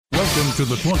Welcome to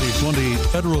the 2020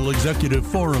 Federal Executive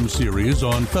Forum series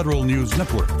on Federal News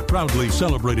Network, proudly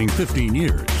celebrating 15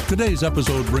 years. Today's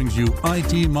episode brings you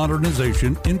IT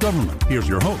modernization in government. Here's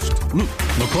your host, Luke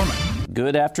McCormack.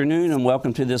 Good afternoon and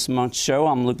welcome to this month's show.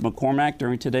 I'm Luke McCormack.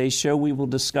 During today's show, we will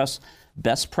discuss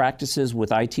best practices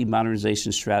with IT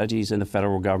modernization strategies in the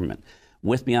federal government.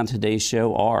 With me on today's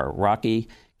show are Rocky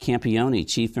Campione,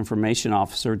 Chief Information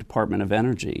Officer, Department of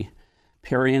Energy;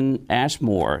 Perian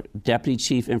Ashmore, Deputy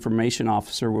Chief Information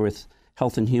Officer with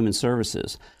Health and Human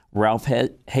Services; Ralph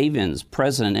Havens,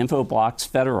 President, Infoblox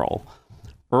Federal;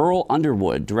 Earl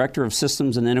Underwood, Director of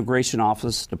Systems and Integration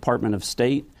Office, Department of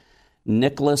State;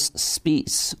 Nicholas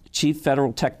Speece, Chief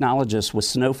Federal Technologist with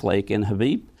Snowflake; and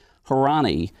Habib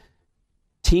Harani,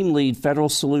 Team Lead Federal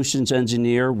Solutions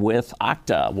Engineer with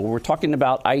Okta. Well, we're talking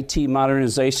about IT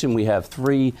modernization. We have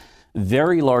three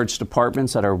very large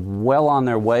departments that are well on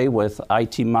their way with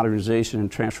IT modernization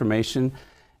and transformation,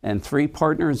 and three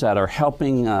partners that are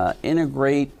helping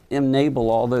integrate, enable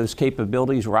all those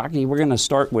capabilities. Rocky, we're going to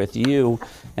start with you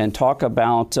and talk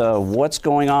about what's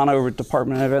going on over at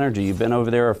Department of Energy. You've been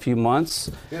over there a few months.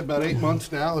 Yeah, about 8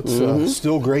 months now. It's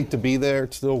still great to be there.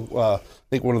 It's still, I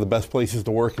think, one of the best places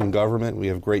to work in government. We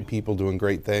have great people doing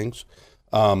great things.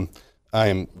 I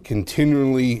am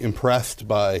continually impressed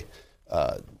by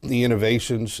the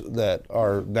innovations that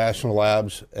our national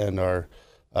labs and our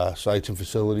sites and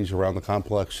facilities around the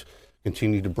complex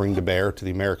continue to bring to bear to the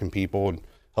American people and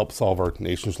help solve our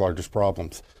nation's largest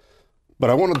problems. But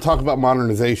I want to talk about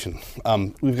modernization.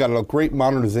 We've got a great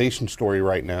modernization story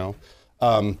right now.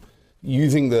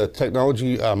 Using the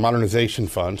Technology Modernization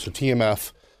Fund, so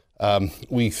TMF,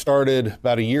 we started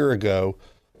about a year ago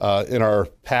in our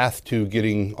path to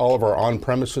getting all of our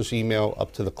on-premises email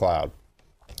up to the cloud.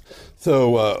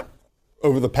 So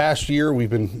over the past year, we've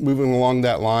been moving along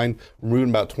that line. We're moving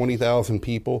about 20,000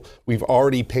 people. We've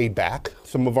already paid back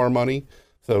some of our money.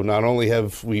 So not only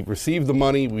have we received the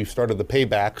money, we've started the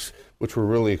paybacks, which we're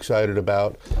really excited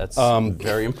about. That's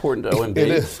very important to OMB. It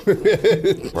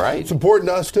is. Right. It's important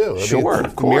to us, too. Sure, it's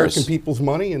of course. American people's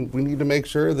money, and we need to make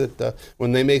sure that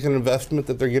when they make an investment,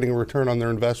 that they're getting a return on their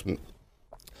investment.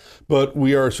 But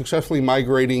we are successfully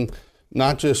migrating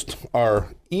not just our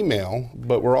email,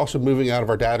 but we're also moving out of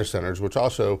our data centers, which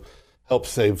also helps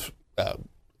save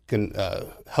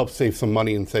help save some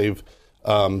money and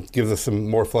gives us some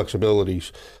more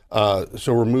flexibilities.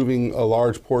 So we're moving a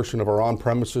large portion of our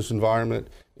on-premises environment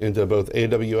into both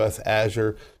AWS,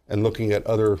 Azure, and looking at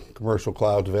other commercial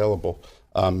clouds available.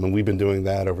 And we've been doing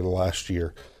that over the last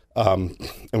year. And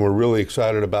we're really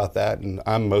excited about that. And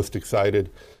I'm most excited.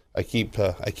 I keep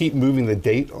moving the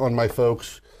date on my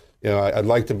folks. You know, I'd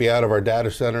like to be out of our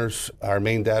data centers, our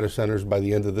main data centers, by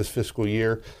the end of this fiscal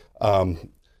year,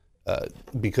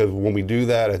 because when we do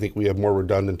that, I think we have more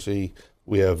redundancy.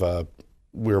 We are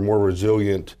more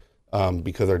resilient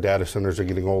because our data centers are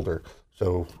getting older.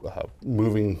 So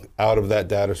moving out of that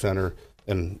data center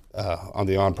and on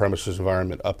the on-premises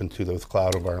environment up into those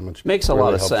cloud environments makes a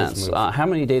lot of sense. How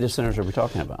many data centers are we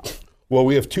talking about? Well,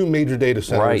 we have two major data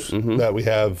centers that we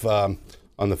have on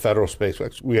the federal space.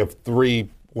 We have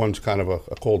three. One's kind of a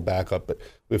cold backup, but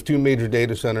we have two major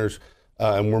data centers,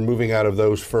 and we're moving out of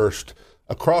those first.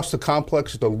 Across the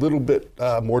complex, it's a little bit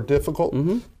more difficult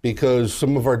because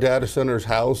some of our data centers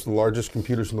house the largest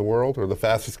computers in the world or the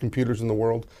fastest computers in the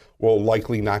world. We'll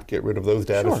likely not get rid of those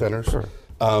data centers. Sure.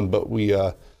 But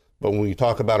when we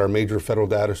talk about our major federal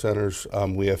data centers,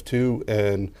 we have two,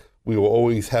 and we will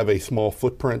always have a small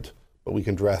footprint, but we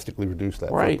can drastically reduce that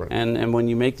footprint. Right, and when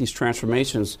you make these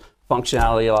transformations,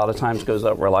 functionality a lot of times goes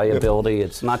up, reliability. Yep.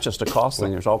 It's not just a cost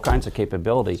thing. There's all kinds of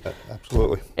capability.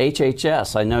 Absolutely.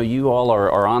 HHS, I know you all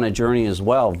are on a journey as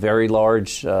well. Very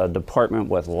large department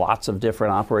with lots of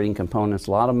different operating components,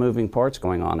 a lot of moving parts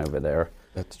going on over there.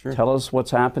 That's true. Tell us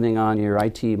what's happening on your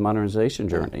IT modernization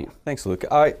journey. Thanks, Luke.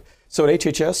 So at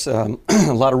HHS,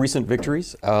 a lot of recent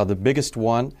victories. The biggest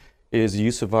one is the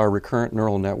use of our recurrent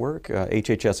neural network,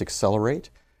 HHS Accelerate.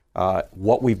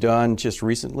 What we've done just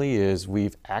recently is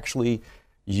we've actually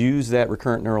used that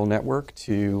recurrent neural network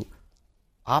to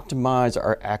optimize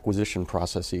our acquisition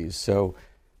processes. So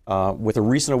with a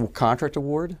recent contract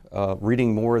award,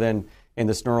 reading more than in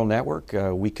this neural network,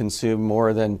 we consume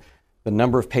more than the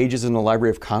number of pages in the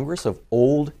Library of Congress of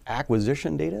old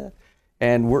acquisition data,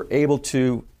 and we're able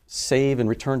to save and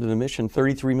return to the mission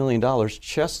 $33 million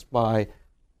just by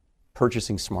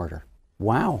purchasing smarter.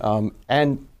 Wow.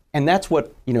 And that's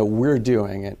what we're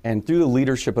doing. And through the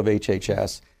leadership of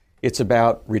HHS, it's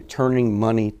about returning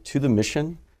money to the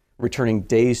mission, returning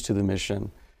days to the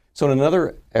mission. So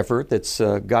another effort that's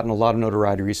gotten a lot of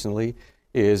notoriety recently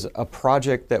is a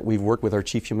project that we've worked with our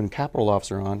Chief Human Capital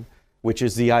Officer on which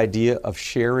is the idea of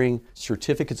sharing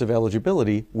certificates of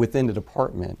eligibility within the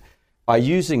department. By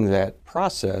using that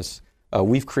process,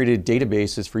 we've created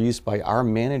databases for use by our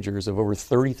managers of over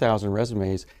 30,000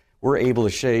 resumes. We're able to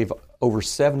shave over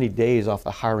 70 days off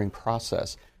the hiring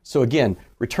process. So again,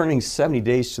 returning 70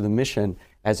 days to the mission,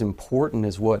 as important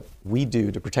as what we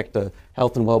do to protect the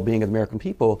health and well-being of the American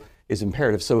people, is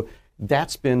imperative. So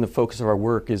that's been the focus of our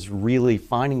work, is really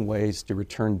finding ways to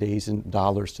return days and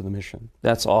dollars to the mission.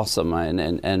 That's awesome,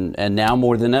 and now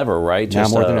more than ever, right? Now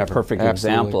Just more than a ever. perfect Absolutely.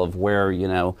 example of where,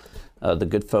 the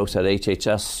good folks at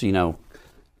HHS,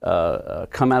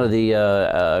 come out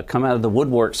of the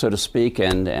woodwork, so to speak,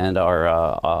 and are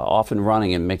off and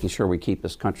running and making sure we keep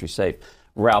this country safe.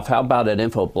 Ralph, how about at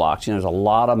Infoblox? There's a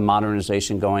lot of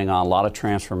modernization going on, a lot of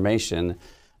transformation,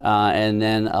 and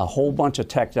then a whole bunch of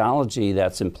technology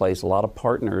that's in place, a lot of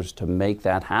partners to make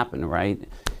that happen, right?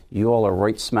 You all are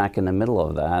right smack in the middle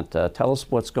of that. Tell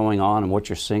us what's going on and what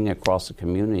you're seeing across the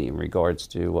community in regards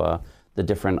to the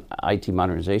different IT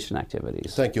modernization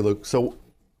activities. Thank you, Luke. So,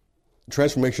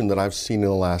 transformation that I've seen in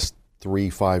the last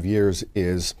 3-5 years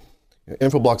is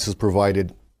Infoblox has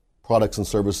provided products and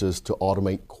services to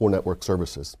automate core network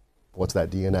services. What's that?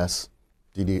 DNS,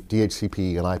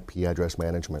 DHCP, and IP address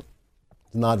management.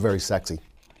 Not very sexy.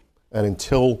 And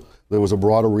until there was a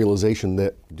broader realization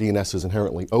that DNS is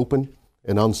inherently open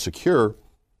and unsecure,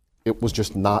 it was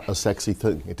just not a sexy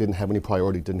thing. It didn't have any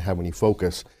priority, didn't have any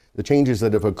focus. The changes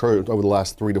that have occurred over the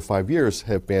last 3 to 5 years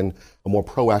have been a more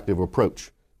proactive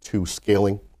approach to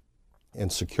scaling and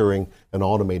securing and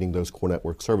automating those core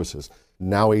network services.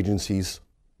 Now agencies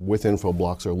with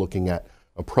Infoblox are looking at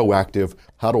a proactive,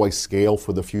 how do I scale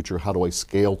for the future? How do I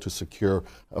scale to secure?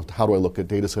 How do I look at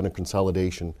data center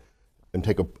consolidation and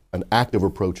take an active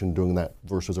approach in doing that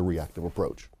versus a reactive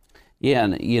approach? Yeah,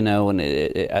 and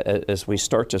as we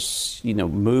start to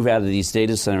move out of these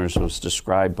data centers, was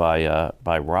described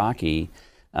by Rocky,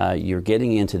 you're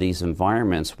getting into these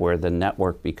environments where the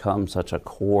network becomes such a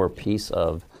core piece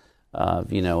of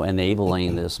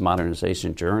enabling this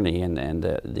modernization journey, and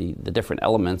the different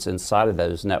elements inside of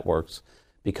those networks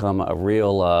become a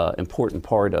real important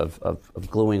part of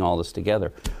gluing all this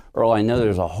together. Earl, I know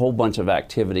there's a whole bunch of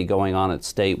activity going on at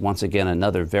State. Once again,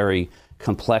 another very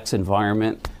complex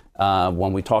environment.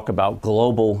 When we talk about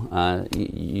global,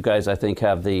 you guys, I think,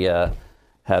 have the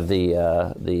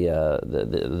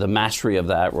mastery of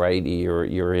that, right?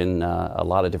 You're in a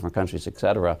lot of different countries, et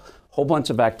cetera. Whole bunch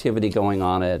of activity going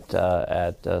on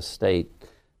at State.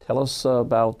 Tell us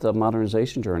about the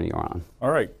modernization journey you're on.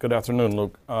 All right. Good afternoon,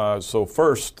 Luke. So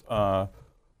first,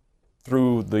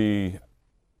 through the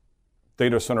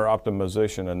Data Center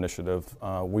Optimization Initiative,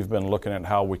 we've been looking at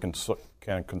how we can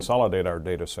consolidate our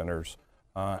data centers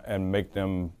and make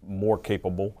them more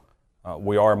capable.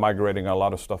 We are migrating a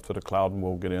lot of stuff to the cloud, and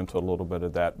we'll get into a little bit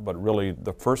of that. But really,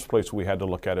 the first place we had to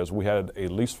look at is we had a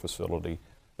leased facility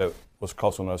that was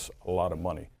costing us a lot of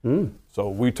money. So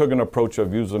we took an approach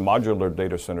of using modular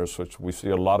data centers, which we see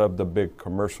a lot of the big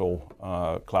commercial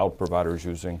cloud providers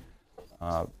using,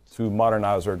 to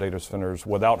modernize our data centers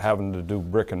without having to do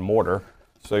brick and mortar,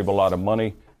 save a lot of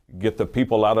money, get the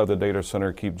people out of the data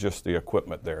center, keep just the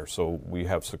equipment there. So we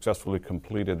have successfully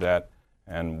completed that,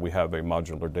 and we have a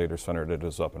modular data center that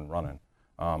is up and running.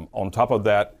 On top of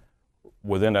that,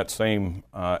 within that same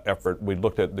effort, we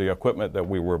looked at the equipment that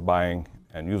we were buying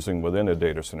and using within the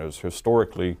data centers.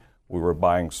 Historically, we were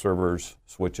buying servers,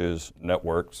 switches,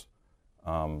 networks,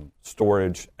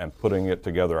 storage, and putting it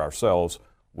together ourselves.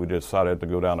 We decided to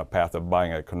go down a path of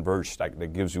buying a converged stack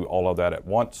that gives you all of that at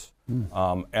once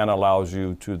and allows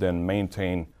you to then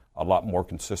maintain a lot more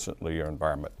consistently your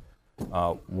environment.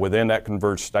 Within that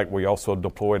converged stack, we also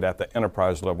deployed at the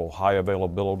enterprise level high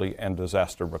availability and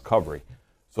disaster recovery,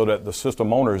 so that the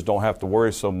system owners don't have to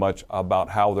worry so much about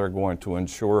how they're going to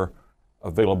ensure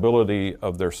availability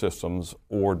of their systems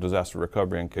or disaster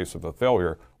recovery in case of a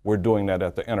failure. We're doing that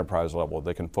at the enterprise level.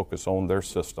 They can focus on their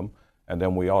system, and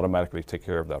then we automatically take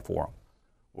care of that for them.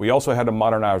 We also had to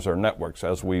modernize our networks.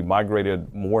 As we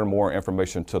migrated more and more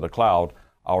information to the cloud,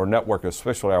 our network,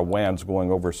 especially our WANs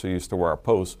going overseas to our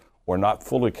posts, were not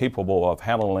fully capable of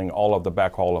handling all of the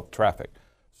backhaul of traffic.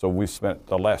 So we spent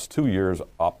the last 2 years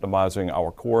optimizing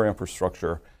our core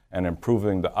infrastructure and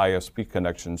improving the ISP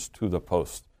connections to the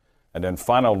post. And then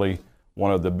finally,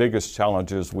 one of the biggest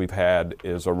challenges we've had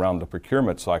is around the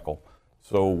procurement cycle.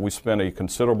 So we spent a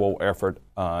considerable effort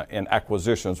in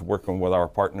acquisitions, working with our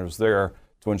partners there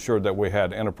to ensure that we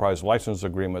had enterprise license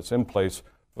agreements in place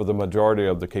for the majority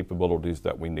of the capabilities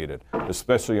that we needed,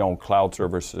 especially on cloud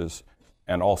services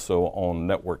and also on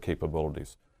network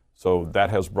capabilities. So that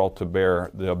has brought to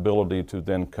bear the ability to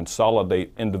then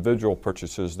consolidate individual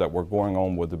purchases that were going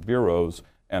on with the bureaus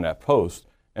and at Post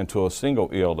into a single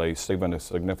ELA, saving a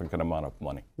significant amount of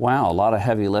money. Wow, a lot of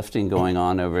heavy lifting going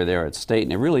on over there at State,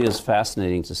 and it really is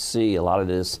fascinating to see a lot of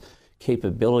this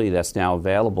capability that's now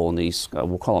available in these,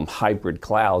 we'll call them hybrid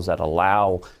clouds, that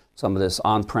allow some of this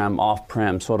on-prem,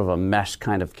 off-prem, sort of a mesh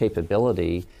kind of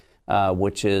capability,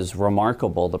 which is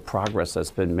remarkable, the progress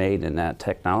that's been made in that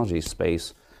technology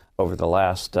space over the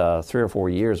last 3 or 4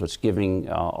 years, which is giving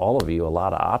all of you a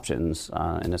lot of options,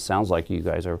 and it sounds like you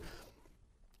guys are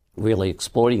really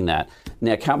exploiting that.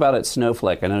 Nick, how about at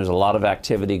Snowflake? I know there's a lot of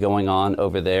activity going on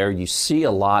over there. You see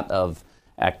a lot of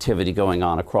activity going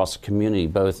on across the community,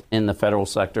 both in the federal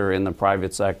sector, in the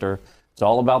private sector. It's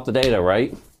all about the data,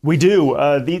 right? We do.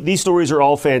 These stories are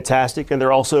all fantastic, and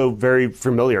they're also very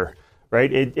familiar,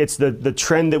 right? It's the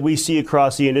trend that we see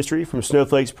across the industry from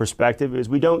Snowflake's perspective is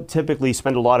we don't typically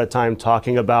spend a lot of time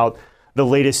talking about the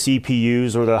latest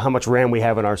CPUs or how much RAM we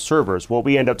have in our servers. What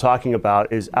we end up talking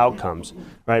about is outcomes,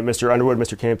 right? Mr. Underwood,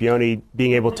 Mr. Campione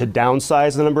being able to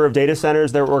downsize the number of data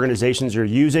centers their organizations are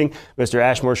using, Mr.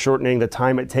 Ashmore shortening the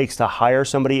time it takes to hire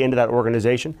somebody into that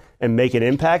organization and make an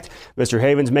impact, Mr.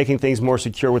 Havens making things more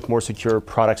secure with more secure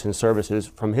products and services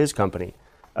from his company.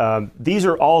 These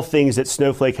are all things that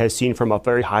Snowflake has seen from a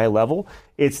very high level.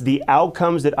 It's the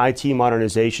outcomes that IT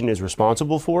modernization is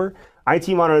responsible for. IT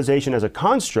modernization as a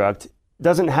construct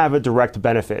doesn't have a direct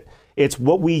benefit. It's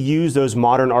what we use those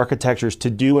modern architectures to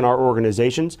do in our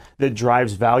organizations that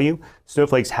drives value.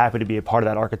 Snowflake's happy to be a part of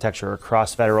that architecture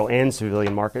across federal and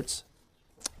civilian markets.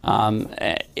 And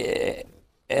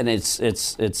it's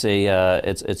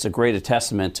a great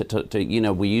testament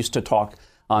to we used to talk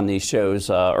on these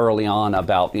shows early on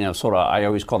about sort of, I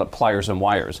always called it pliers and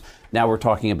wires. Now we're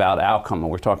talking about outcome, and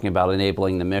we're talking about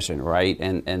enabling the mission, right?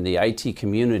 And the IT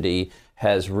community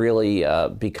has really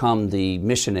become the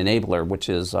mission enabler, which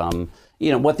is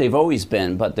what they've always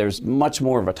been, but there's much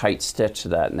more of a tight stitch to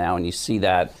that now, and you see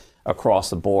that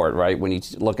across the board, right? When you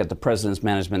look at the President's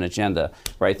Management Agenda,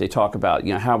 right? They talk about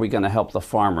how are we going to help the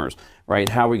farmers, right?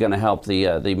 How are we going to help the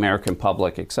American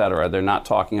public, et cetera? They're not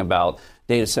talking about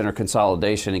data center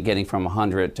consolidation and getting from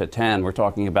 100 to 10. We're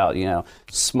talking about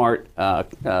smart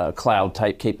cloud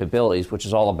type capabilities, which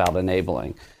is all about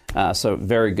enabling. So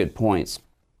very good points.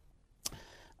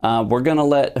 We're going to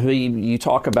let you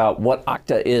talk about what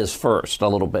Okta is first a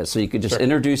little bit. So you could just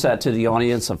introduce that to the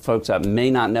audience of folks that may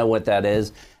not know what that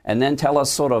is, and then tell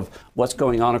us sort of what's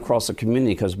going on across the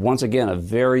community, because once again, a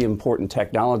very important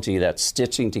technology that's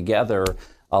stitching together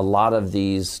a lot of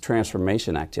these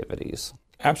transformation activities.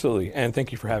 Absolutely, and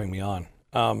thank you for having me on.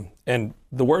 And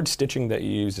the word stitching that you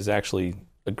use is actually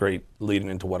a great lead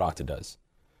into what Okta does.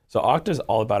 So Okta is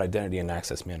all about identity and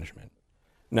access management.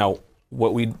 Now,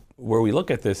 where we look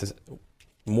at this is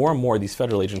more and more these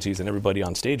federal agencies, and everybody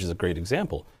on stage is a great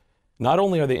example. Not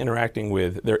only are they interacting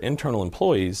with their internal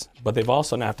employees, but they've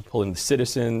also now have to pull in the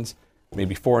citizens,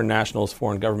 maybe foreign nationals,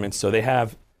 foreign governments. So they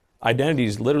have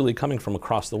identities literally coming from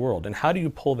across the world. And how do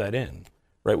you pull that in,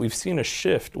 right? We've seen a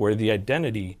shift where the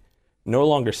identity no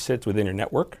longer sits within your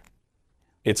network.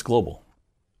 It's global,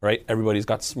 right? Everybody's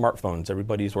got smartphones.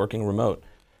 Everybody's working remote.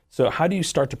 So how do you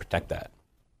start to protect that?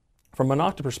 From an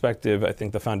Okta perspective, I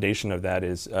think the foundation of that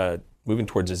is moving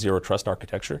towards a zero trust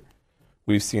architecture.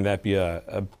 We've seen that be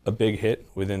a big hit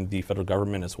within the federal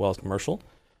government as well as commercial.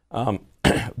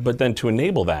 But then to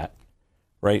enable that,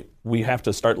 right, we have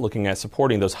to start looking at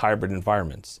supporting those hybrid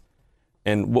environments.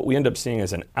 And what we end up seeing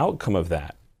as an outcome of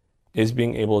that is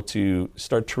being able to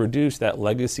start to reduce that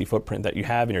legacy footprint that you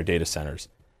have in your data centers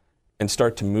and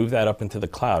start to move that up into the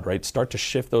cloud, right? Start to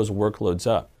shift those workloads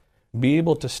up. Be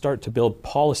able to start to build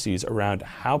policies around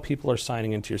how people are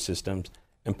signing into your systems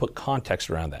and put context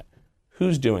around that.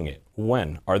 Who's doing it?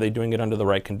 When? Are they doing it under the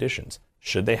right conditions?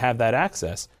 Should they have that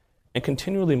access? And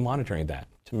continually monitoring that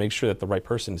to make sure that the right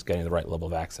person is getting the right level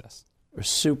of access.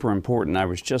 Super important. I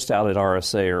was just out at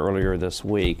RSA earlier this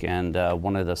week, and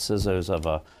one of the CISOs of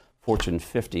a Fortune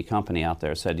 50 company out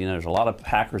there said, there's a lot of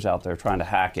hackers out there trying to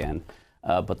hack in,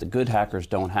 but the good hackers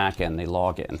don't hack in, they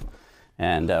log in.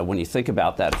 And when you think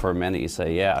about that for a minute, you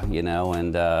say,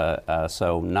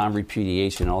 so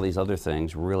non-repudiation, all these other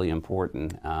things, really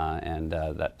important. And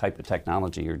that type of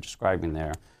technology you're describing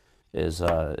there is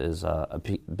a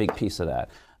big piece of that.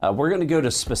 We're going to go to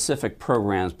specific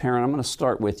programs. Perrin, I'm going to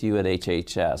start with you at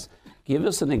HHS. Give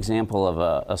us an example of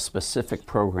a specific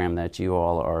program that you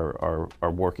all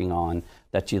are working on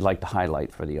that you'd like to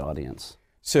highlight for the audience.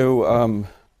 So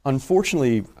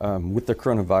unfortunately, with the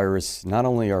coronavirus, not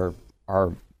only are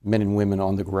men and women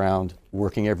on the ground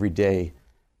working every day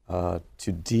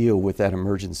to deal with that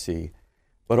emergency,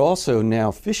 but also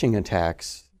now phishing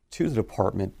attacks to the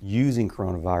department using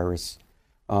coronavirus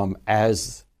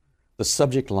as the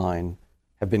subject line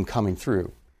have been coming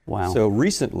through. Wow. So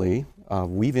recently,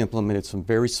 we've implemented some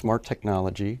very smart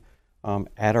technology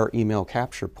at our email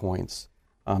capture points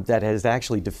that has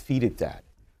actually defeated that,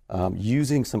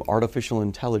 using some artificial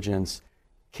intelligence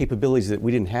capabilities that we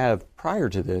didn't have prior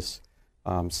to this.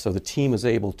 So the team was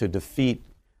able to defeat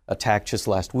attack just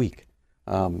last week.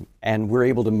 And we're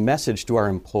able to message to our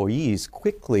employees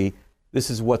quickly, this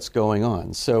is what's going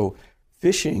on. So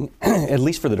phishing, at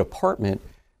least for the department,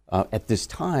 at this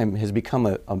time has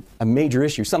become a major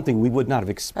issue, something we would not have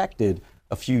expected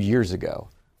a few years ago.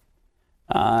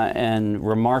 And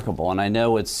remarkable. And I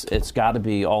know it's got to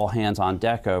be all hands on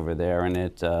deck over there, and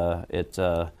it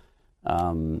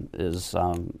is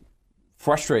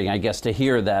frustrating, I guess, to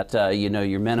hear that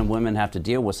your men and women have to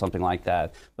deal with something like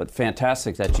that. But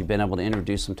fantastic that you've been able to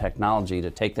introduce some technology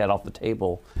to take that off the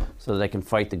table so they can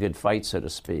fight the good fight, so to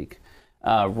speak.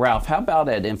 Ralph, how about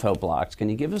at Infoblox? Can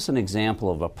you give us an example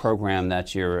of a program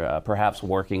that you're perhaps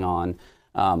working on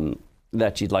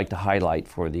that you'd like to highlight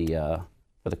for the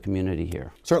community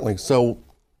here? Certainly. So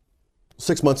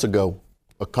 6 months ago,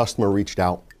 a customer reached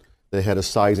out. They had a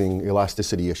sizing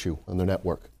elasticity issue on their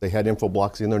network. They had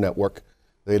Infoblox in their network.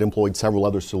 They had employed several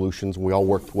other solutions. We all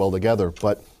worked well together,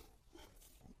 but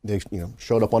they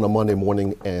showed up on a Monday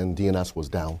morning and DNS was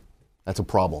down. That's a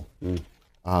problem. And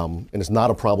it's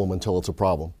not a problem until it's a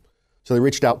problem. So they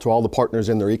reached out to all the partners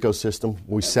in their ecosystem.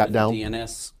 We sat down. If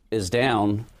DNS is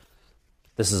down,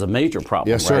 this is a major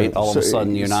problem, yes, sir. right? All of a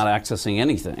sudden, you're not accessing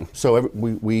anything. So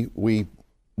we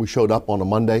showed up on a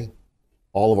Monday.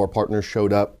 All of our partners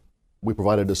showed up. We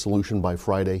provided a solution by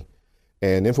Friday.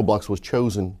 And Infoblox was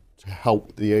chosen to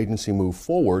help the agency move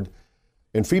forward.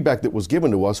 And feedback that was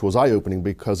given to us was eye-opening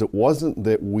because it wasn't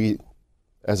that we,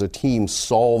 as a team,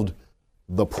 solved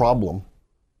the problem.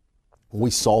 We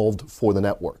solved for the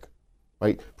network,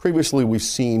 right? Previously, we've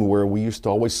seen where we used to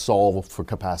always solve for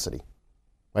capacity,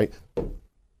 right?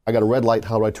 I got a red light,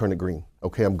 how do I turn it green?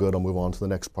 Okay, I'm good, I'll move on to the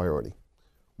next priority.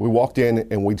 We walked in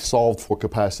and we solved for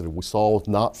capacity. We solved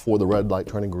not for the red light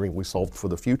turning green, we solved for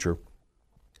the future.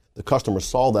 The customer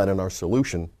saw that in our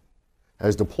solution,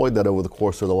 has deployed that over the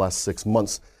course of the last 6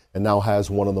 months, and now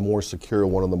has one of the more secure,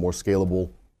 one of the more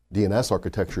scalable DNS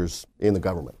architectures in the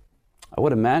government. I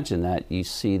would imagine that you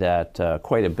see that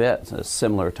quite a bit,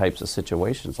 similar types of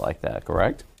situations like that,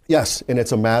 correct? Yes, and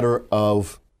it's a matter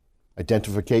of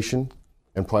identification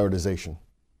and prioritization.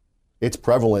 It's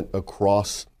prevalent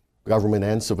across government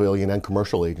and civilian and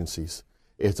commercial agencies.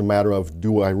 It's a matter of,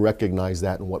 do I recognize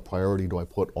that and what priority do I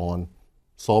put on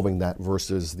solving that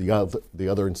versus the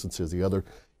other instances, the other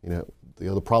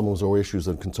problems or issues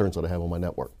and concerns that I have on my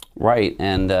network. Right,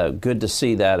 and good to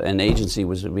see that an agency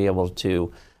was be able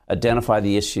to identify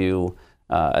the issue,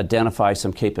 identify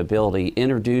some capability,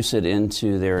 introduce it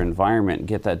into their environment, and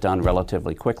get that done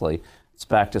relatively quickly. It's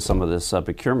back to some of this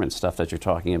procurement stuff that you're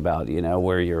talking about,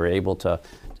 where you're able to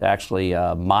actually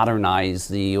modernize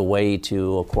the way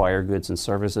to acquire goods and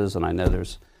services. And I know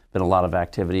there's been a lot of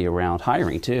activity around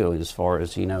hiring too, as far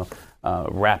as,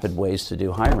 rapid ways to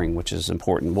do hiring, which is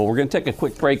important. Well, we're going to take a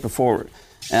quick break before,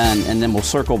 and then we'll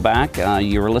circle back.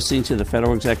 You're listening to the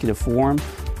Federal Executive Forum,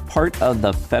 part of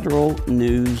the Federal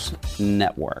News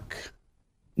Network.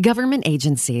 Government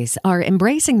agencies are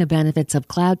embracing the benefits of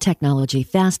cloud technology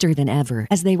faster than ever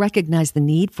as they recognize the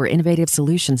need for innovative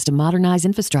solutions to modernize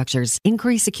infrastructures,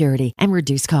 increase security, and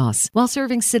reduce costs while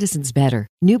serving citizens better.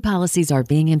 New policies are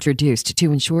being introduced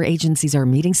to ensure agencies are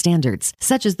meeting standards,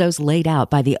 such as those laid out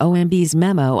by the OMB's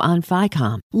memo on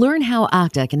FICOM. Learn how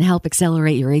Okta can help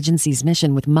accelerate your agency's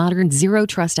mission with modern zero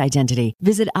trust identity.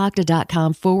 Visit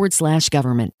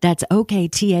okta.com/government. That's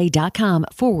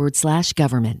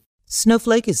okta.com/government.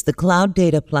 Snowflake is the cloud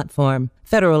data platform.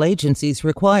 Federal agencies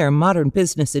require modern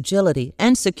business agility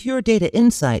and secure data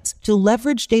insights to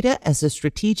leverage data as a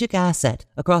strategic asset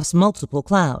across multiple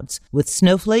clouds. With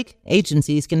Snowflake,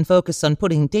 agencies can focus on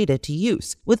putting data to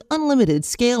use with unlimited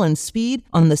scale and speed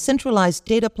on the centralized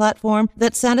data platform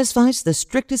that satisfies the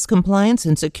strictest compliance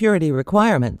and security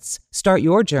requirements. Start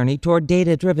your journey toward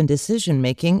data-driven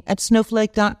decision-making at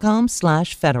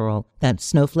snowflake.com/federal. That's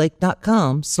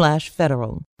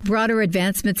snowflake.com/federal. Broader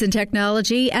advancements in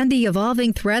technology and the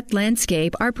evolving threat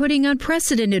landscape are putting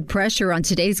unprecedented pressure on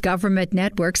today's government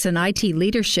networks and IT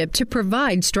leadership to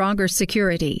provide stronger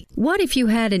security. What if you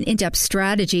had an in-depth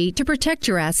strategy to protect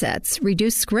your assets,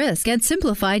 reduce risk, and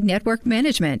simplified network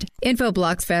management?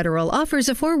 Infoblox Federal offers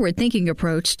a forward-thinking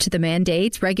approach to the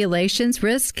mandates, regulations,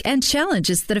 risks, and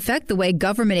challenges that affect the way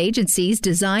government agencies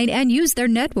design and use their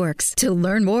networks. To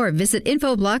learn more, visit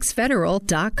Infoblox Federal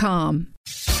www.federal.com.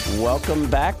 Welcome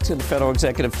back to the Federal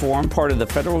Executive Forum, part of the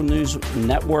Federal News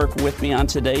Network. With me on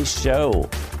today's show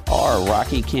are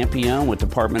Rocky Campione with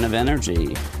Department of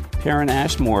Energy, Perrin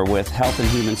Ashmore with Health and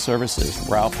Human Services,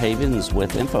 Ralph Havens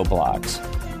with Infoblox,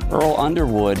 Earl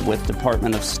Underwood with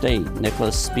Department of State,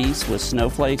 Nicholas Speece with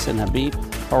Snowflakes, and Habib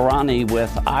Harani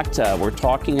with Okta. We're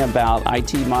talking about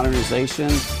IT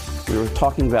modernization. We were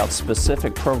talking about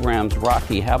specific programs.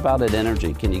 Rocky, how about at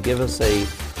Energy? Can you give us a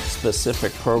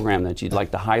specific program that you'd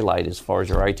like to highlight as far as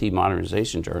your IT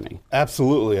modernization journey?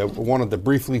 Absolutely. I wanted to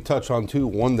briefly touch on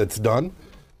one that's done,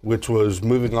 which was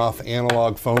moving off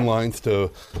analog phone lines to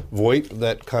VoIP.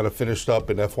 That kind of finished up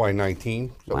in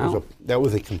FY19. That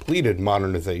was a completed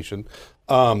modernization.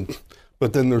 But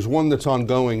then there's one that's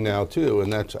ongoing now too,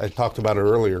 and that's, I talked about it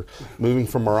earlier, moving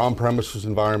from our on-premises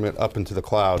environment up into the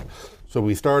cloud. So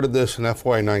we started this in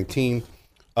FY19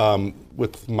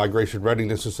 with migration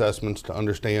readiness assessments to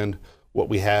understand what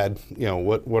we had,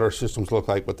 what our systems look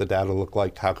like, what the data look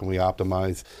like, how can we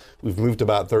optimize. We've moved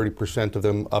about 30% of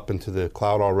them up into the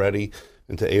cloud already,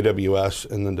 into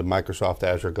AWS and then to Microsoft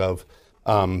Azure Gov.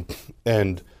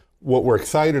 And what we're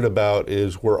excited about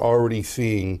is we're already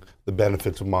seeing the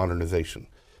benefits of modernization.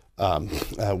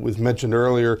 Was mentioned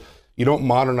earlier, you don't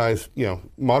modernize,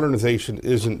 modernization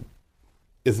isn't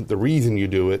the reason you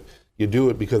do it. You do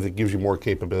it because it gives you more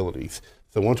capabilities.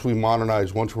 So once we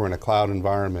modernize, once we're in a cloud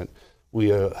environment, we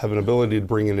have an ability to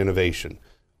bring in innovation.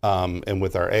 And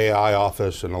with our AI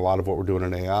office and a lot of what we're doing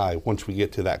in AI, once we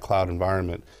get to that cloud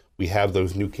environment, we have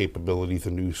those new capabilities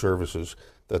and new services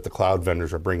that the cloud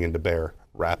vendors are bringing to bear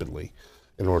rapidly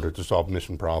in order to solve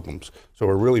mission problems. So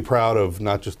we're really proud of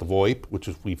not just the VoIP, which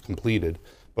we've completed,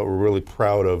 but we're really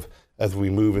proud of, as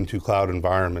we move into cloud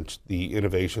environments, the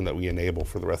innovation that we enable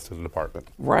for the rest of the department.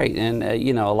 Right, and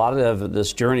a lot of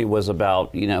this journey was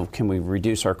about, can we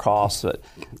reduce our costs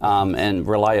and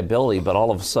reliability, but all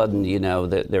of a sudden,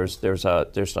 that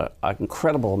there's an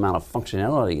incredible amount of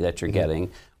functionality that you're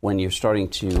getting when you're starting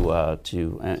to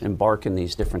embark in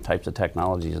these different types of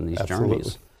technologies and these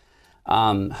journeys.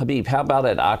 Habib, how about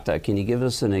at Okta? Can you give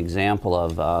us an example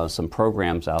of some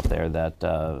programs out there that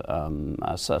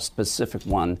a specific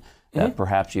one that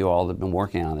perhaps you all have been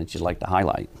working on that you'd like to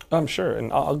highlight? Sure,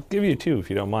 and I'll give you two if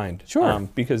you don't mind. Sure.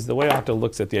 Because the way Okta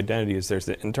looks at the identity is there's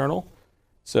the internal,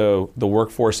 so the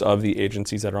workforce of the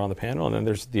agencies that are on the panel, and then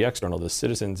there's the external, the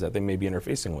citizens that they may be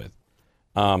interfacing with.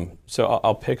 So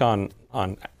I'll pick on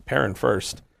Perrin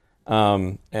first.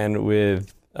 And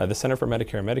with the Center for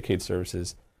Medicare and Medicaid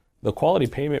Services, the quality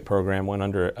payment program went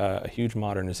under a huge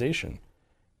modernization.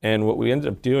 And what we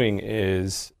ended up doing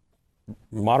is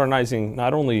modernizing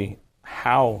not only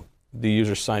how the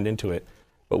user signed into it,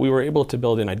 but we were able to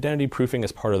build in identity proofing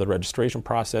as part of the registration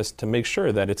process to make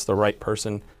sure that it's the right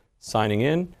person signing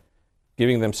in,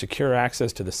 giving them secure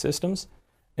access to the systems.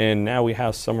 And now we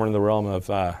have somewhere in the realm of,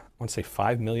 I want to say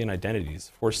 5 million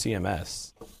identities for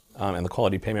CMS and the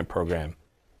quality payment program.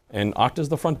 And Okta's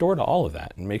the front door to all of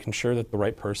that and making sure that the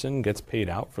right person gets paid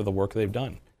out for the work they've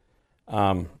done.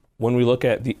 When we look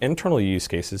at the internal use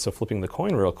cases, so flipping the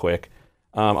coin real quick,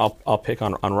 I'll pick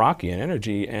on Rocky and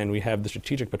Energy, and we have the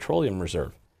Strategic Petroleum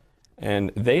Reserve.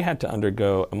 And they had to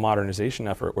undergo a modernization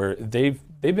effort where they've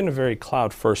been a very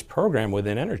cloud-first program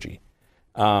within Energy.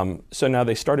 So now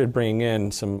they started bringing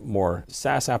in some more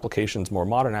SaaS applications, more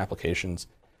modern applications,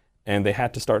 and they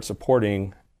had to start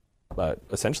supporting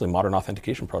essentially modern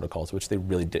authentication protocols, which they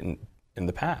really didn't in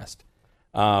the past.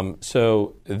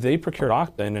 So they procured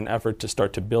Okta in an effort to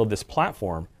start to build this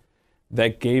platform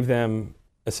that gave them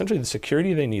essentially the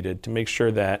security they needed to make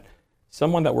sure that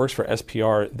someone that works for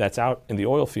SPR that's out in the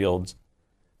oil fields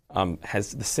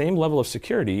has the same level of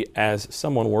security as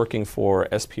someone working for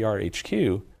SPR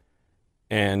HQ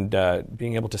and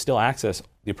being able to still access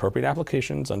the appropriate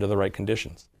applications under the right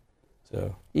conditions.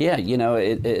 So. Yeah,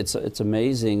 it's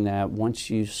amazing that once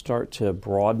you start to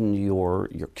broaden your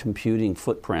computing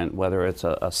footprint, whether it's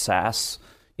a SaaS,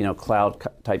 cloud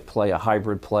type play, a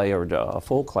hybrid play, or a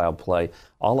full cloud play,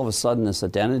 all of a sudden this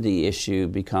identity issue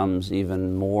becomes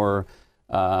even more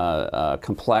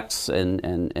complex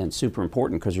and super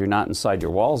important because you're not inside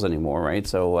your walls anymore, right?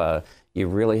 So you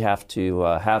really have to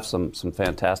have some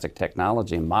fantastic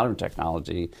technology and modern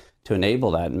technology to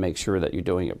enable that and make sure that you're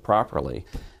doing it properly.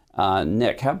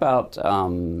 Nick, how about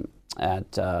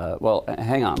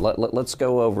hang on. Let's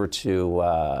go over to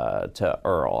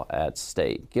Earl at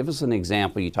State. Give us an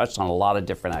example. You touched on a lot of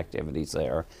different activities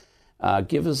there.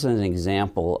 Give us an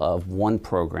example of one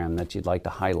program that you'd like to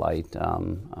highlight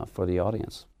for the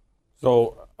audience.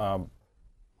 So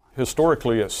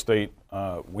historically at State,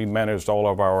 we managed all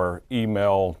of our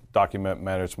email, document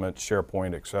management,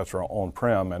 SharePoint, et cetera,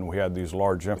 on-prem, and we had these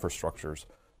large infrastructures.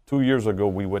 2 years ago,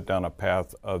 we went down a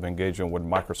path of engaging with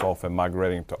Microsoft and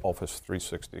migrating to Office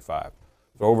 365.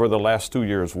 So over the last 2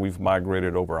 years, we've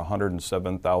migrated over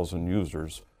 107,000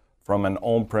 users from an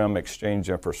on-prem Exchange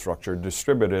infrastructure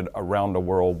distributed around the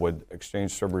world with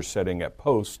Exchange servers sitting at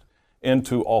Post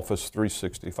into Office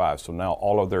 365. So now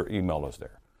all of their email is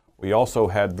there. We also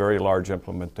had very large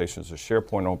implementations of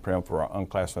SharePoint on-prem for our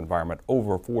unclassified environment,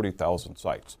 over 40,000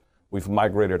 sites. We've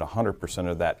migrated 100%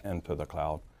 of that into the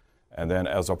cloud. And then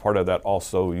as a part of that,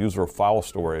 also user file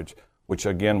storage, which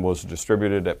again was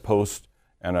distributed at Post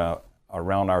and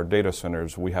around our data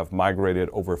centers. We have migrated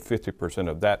over 50%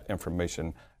 of that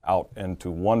information out into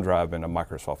OneDrive in the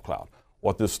Microsoft Cloud.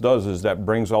 What this does is that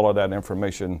brings all of that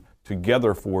information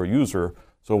together for a user.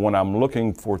 So when I'm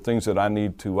looking for things that I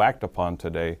need to act upon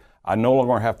today, I no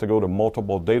longer have to go to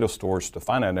multiple data stores to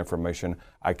find that information.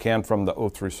 I can, from the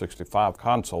O365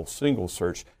 console, single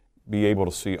search, be able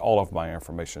to see all of my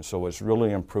information. So it's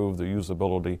really improved the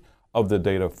usability of the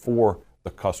data for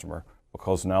the customer,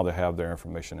 because now they have their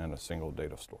information in a single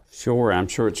data store. Sure, I'm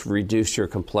sure it's reduced your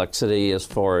complexity as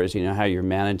far as how you're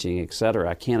managing, et cetera.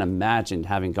 I can't imagine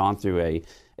having gone through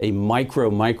a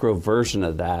micro version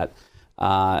of that,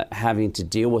 having to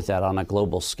deal with that on a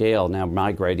global scale, now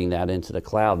migrating that into the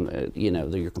cloud.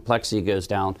 Your complexity goes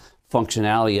down,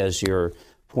 functionality, as you're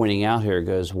pointing out here,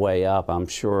 goes way up. I'm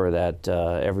sure that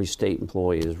every state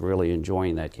employee is really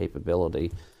enjoying that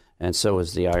capability, and so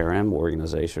is the IRM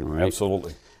organization, right?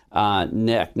 Absolutely.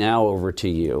 Nick, now over to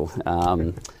you.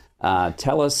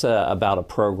 Tell us about a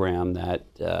program that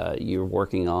you're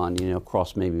working on,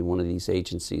 across maybe one of these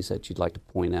agencies that you'd like to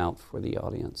point out for the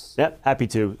audience. Yeah, happy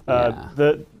to.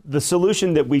 The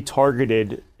solution that we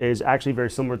targeted is actually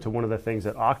very similar to one of the things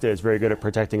that Okta is very good at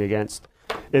protecting against.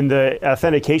 In the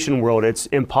authentication world, it's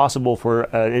impossible for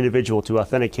an individual to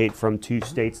authenticate from two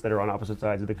states that are on opposite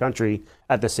sides of the country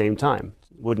at the same time.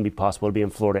 It wouldn't be possible to be in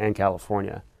Florida and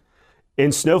California.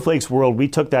 In Snowflake's world, we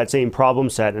took that same problem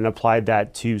set and applied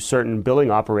that to certain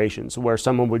billing operations, where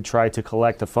someone would try to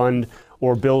collect a fund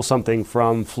or bill something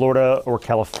from Florida or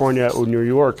California or New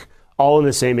York, all in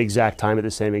the same exact time at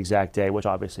the same exact day, which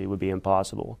obviously would be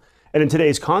impossible. And in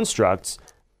today's constructs,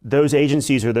 those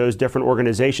agencies or those different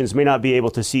organizations may not be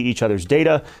able to see each other's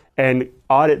data and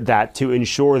audit that to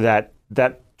ensure that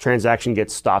that transaction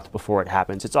gets stopped before it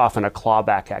happens. It's often a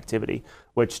clawback activity,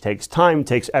 which takes time,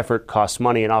 takes effort, costs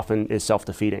money, and often is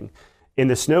self-defeating. In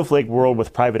the Snowflake world,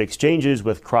 with private exchanges,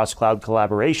 with cross-cloud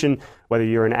collaboration, whether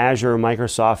you're in Azure or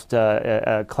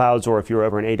Microsoft clouds, or if you're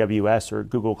over in AWS or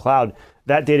Google Cloud,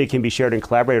 that data can be shared and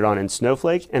collaborated on in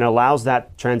Snowflake, and allows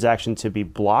that transaction to be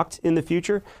blocked in the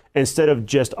future instead of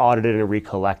just audited and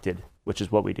recollected, which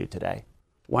is what we do today.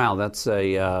 Wow, that's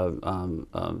a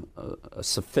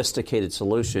sophisticated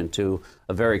solution to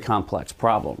a very complex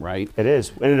problem, right? It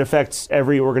is, and it affects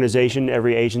every organization,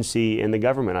 every agency in the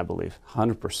government, I believe.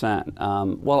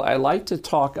 100%. Well, I like to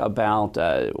talk about,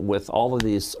 with all of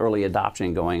these early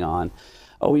adoption going on,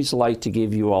 I always like to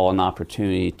give you all an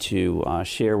opportunity to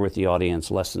share with the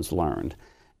audience lessons learned.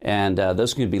 And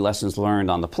those could be lessons learned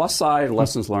on the plus side,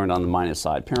 lessons learned on the minus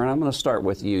side. Perrin, I'm going to start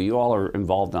with you. You all are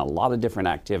involved in a lot of different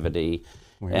activity.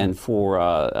 And for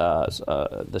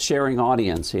the sharing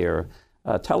audience here,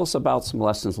 tell us about some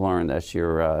lessons learned that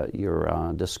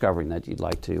you're discovering that you'd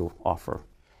like to offer.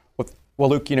 Well,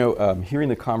 Luke, hearing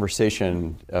the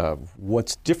conversation,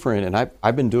 what's different, and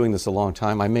I've been doing this a long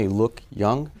time. I may look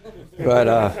young, but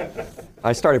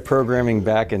I started programming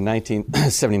back in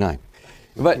 1979.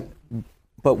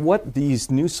 But what these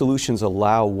new solutions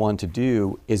allow one to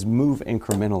do is move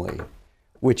incrementally,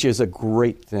 which is a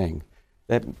great thing.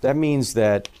 That means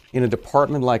that in a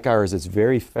department like ours, it's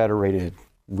very federated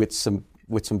with some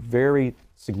very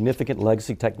significant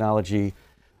legacy technology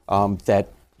that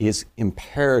is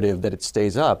imperative that it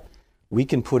stays up. We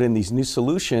can put in these new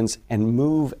solutions and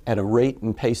move at a rate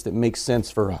and pace that makes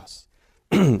sense for us.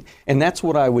 And that's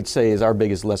what I would say is our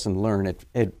biggest lesson learned.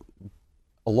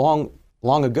 Long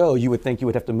ago, you would think you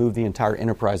would have to move the entire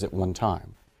enterprise at one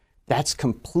time. That's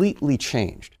completely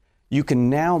changed. You can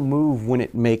now move when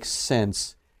it makes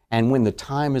sense and when the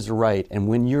time is right and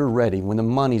when you're ready, when the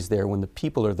money's there, when the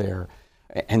people are there.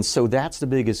 And so that's the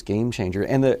biggest game changer.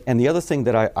 And the other thing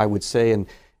that I would say,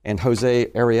 and Jose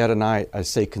Arrieta and I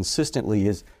say consistently,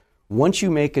 is once you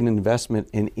make an investment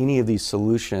in any of these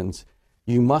solutions,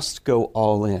 you must go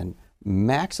all in.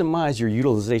 Maximize your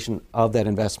utilization of that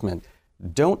investment.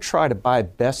 Don't try to buy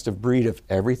best of breed of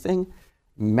everything.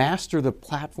 Master the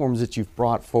platforms that you've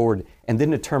brought forward and then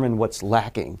determine what's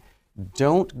lacking.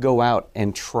 don't go out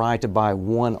and try to buy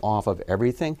one off of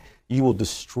everything. You will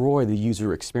destroy the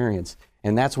user experience.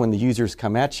 And that's when the users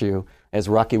come at you, as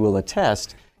Rocky will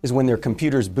attest, is when their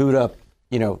computers boot up,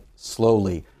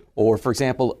 slowly. Or, for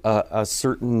example, a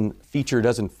certain feature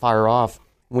doesn't fire off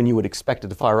when you would expect it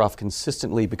to fire off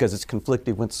consistently because it's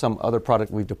conflicting with some other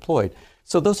product we've deployed.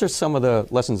 So those are some of the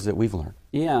lessons that we've learned.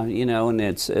 Yeah, and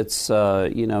it's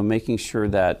making sure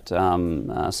that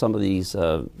some of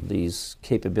these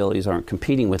capabilities aren't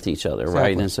competing with each other, Exactly.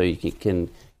 right? And so you can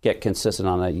get consistent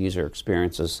on that user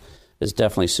experience is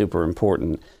definitely super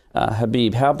important.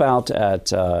 Habib, how about at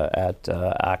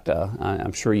Okta?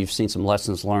 I'm sure you've seen some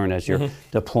lessons learned as you're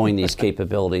deploying these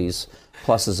capabilities,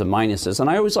 pluses and minuses. And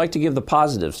I always like to give the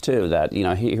positives too. That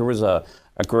here was a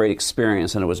great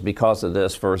experience, and it was because of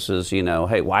this versus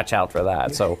hey, watch out for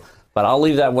that. So, but I'll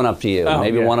leave that one up to you.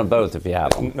 Maybe one of both if you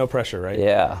have them. No pressure, right?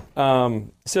 Yeah.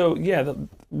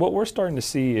 What we're starting to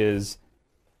see is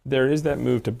there is that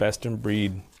move to best in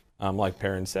breed, like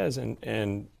Perrin says,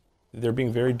 and they're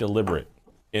being very deliberate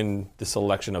in the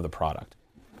selection of the product.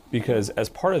 Because as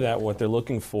part of that, what they're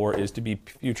looking for is to be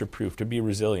future-proof, to be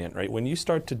resilient, right? When you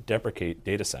start to deprecate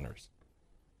data centers,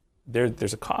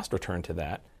 there's a cost return to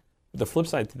that. The flip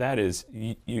side to that is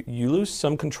you lose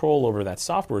some control over that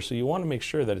software, so you want to make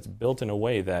sure that it's built in a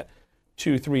way that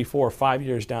 2, 3, 4, 5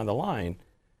 years down the line,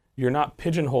 you're not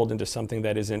pigeonholed into something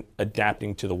that isn't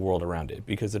adapting to the world around it.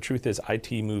 Because the truth is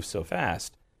IT moves so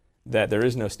fast that there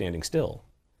is no standing still.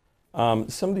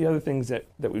 Some of the other things that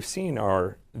we've seen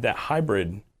are that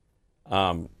hybrid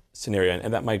scenario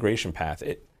and that migration path.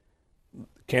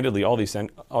 Candidly, all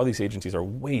these agencies are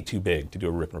way too big to do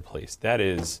a rip and replace. That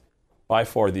is by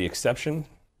far the exception,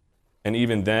 and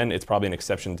even then, it's probably an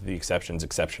exception to the exception's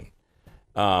exception.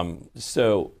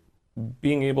 So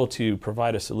being able to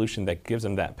provide a solution that gives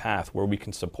them that path where we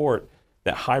can support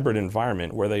that hybrid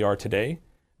environment where they are today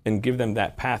and give them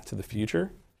that path to the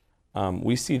future,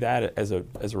 we see that as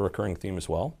a recurring theme as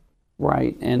well.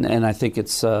 Right, and I think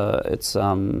it's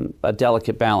a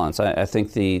delicate balance. I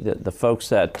think the folks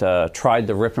that tried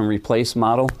the rip and replace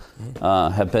model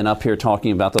have been up here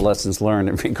talking about the lessons learned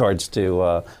in regards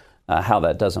to how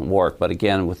that doesn't work. But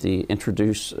again, with the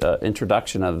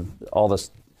introduction of all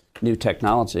this new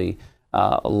technology,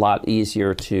 a lot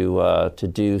easier to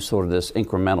do sort of this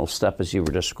incremental step as you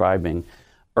were describing.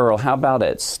 Earl, how about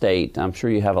at State? I'm sure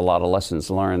you have a lot of lessons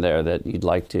learned there that you'd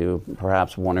like to,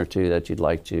 perhaps one or two that you'd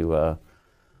like to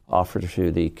offer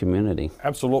to the community.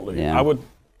 Absolutely. Yeah.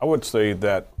 I would say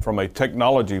that from a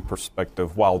technology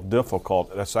perspective, while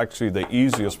difficult, that's actually the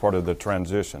easiest part of the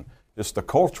transition. It's the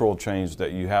cultural change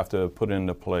that you have to put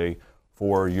into play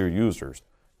for your users.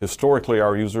 Historically,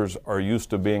 our users are used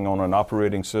to being on an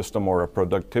operating system or a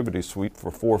productivity suite for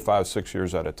 4, 5, 6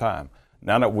 years at a time.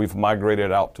 Now that we've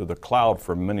migrated out to the cloud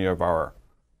for many of our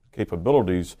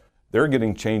capabilities, they're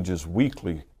getting changes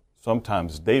weekly,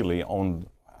 sometimes daily, on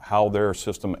how their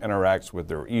system interacts with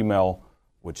their email,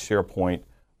 with SharePoint,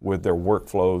 with their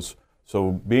workflows.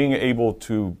 So being able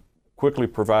to quickly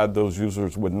provide those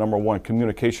users with, number one,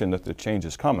 communication that the change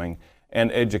is coming,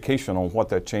 and education on what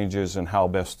that change is and how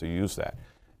best to use that.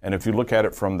 And if you look at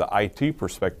it from the IT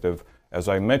perspective, as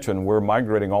I mentioned, we're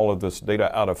migrating all of this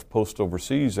data out of Post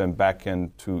overseas and back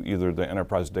into either the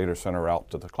enterprise data center out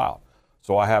to the cloud.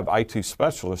 So I have IT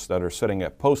specialists that are sitting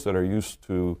at Post that are used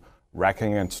to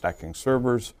racking and stacking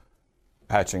servers,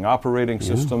 patching operating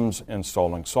systems,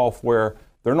 installing software.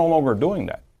 They're no longer doing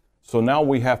that. So now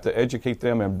we have to educate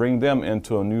them and bring them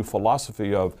into a new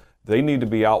philosophy of they need to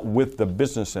be out with the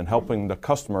business and helping the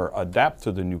customer adapt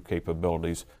to the new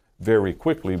capabilities very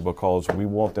quickly, because we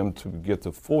want them to get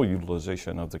the full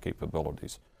utilization of the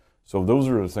capabilities. So those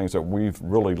are the things that we've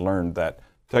really learned, that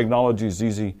technology is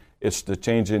easy, it's the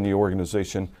change in the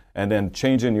organization, and then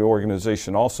change in the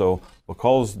organization also,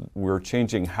 because we're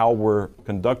changing how we're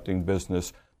conducting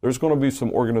business, there's going to be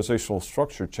some organizational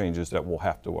structure changes that will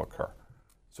have to occur.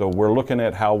 So we're looking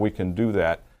at how we can do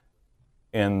that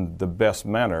in the best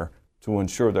manner to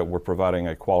ensure that we're providing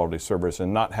a quality service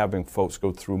and not having folks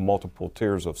go through multiple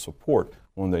tiers of support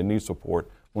when they need support,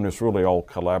 when it's really all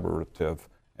collaborative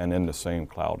and in the same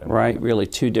cloud. Right, really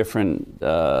two different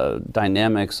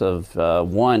dynamics of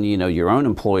one, your own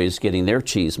employees getting their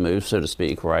cheese moved, so to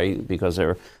speak, right? Because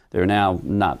they're now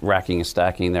not racking and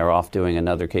stacking, they're off doing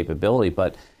another capability,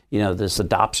 but this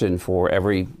adoption for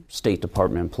every State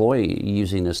Department employee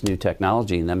using this new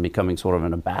technology and then becoming sort of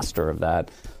an ambassador of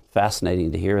that.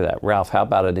 Fascinating to hear that. Ralph, how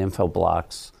about at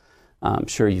Infoblox? I'm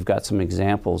sure you've got some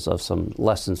examples of some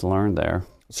lessons learned there.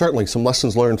 Certainly, some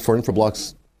lessons learned for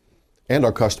Infoblox and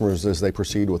our customers as they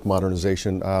proceed with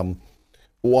modernization.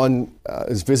 One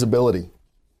is visibility.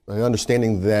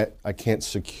 understanding that I can't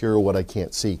secure what I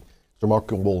can't see. It's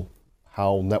remarkable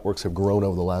how networks have grown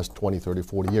over the last 20, 30,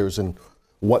 40 years and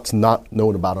what's not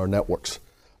known about our networks.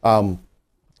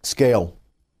 Scale.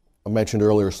 I mentioned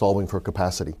earlier solving for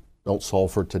capacity. Don't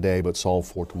solve for today, but solve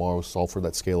for tomorrow, solve for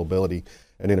that scalability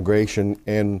and integration.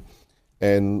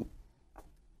 And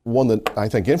one that I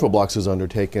think Infoblox has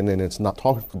undertaken, and it's not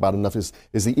talked about enough, is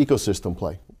the ecosystem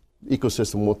play.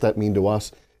 Ecosystem, what that means to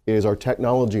us is our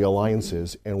technology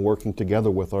alliances and working together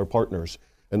with our partners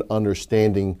and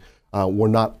understanding we're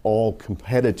not all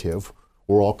competitive,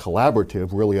 we're all collaborative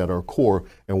really at our core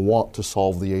and want to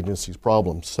solve the agency's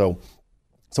problems. So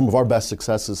some of our best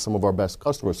successes, some of our best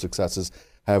customer successes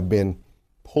have been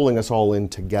pulling us all in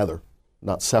together,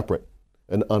 not separate,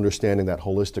 and understanding that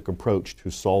holistic approach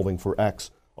to solving for X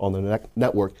on the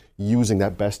network, using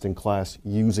that best in class,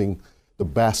 using the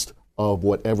best of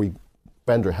what every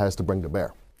vendor has to bring to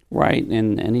bear. Right,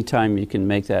 and anytime you can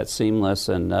make that seamless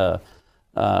and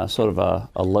sort of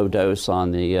a low dose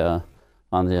on the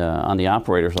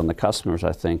operators, on the customers,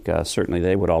 I think certainly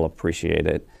they would all appreciate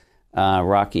it.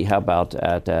 Rocky, how about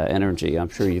at Energy? I'm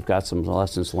sure you've got some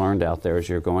lessons learned out there as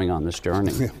you're going on this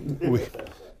journey.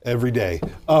 Every day,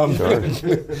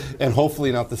 and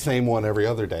hopefully not the same one every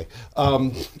other day.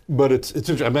 But it's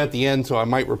I'm at the end, so I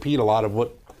might repeat a lot of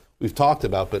what we've talked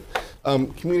about. But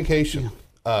communication,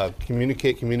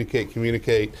 communicate. You need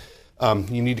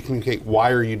to communicate.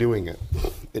 Why are you doing it?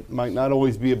 It might not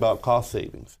always be about cost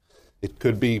savings. It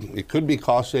could be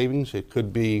cost savings. It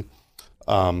could be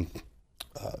cost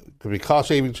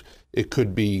savings. It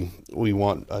could be we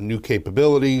want new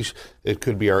capabilities. It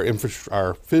could be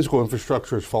our physical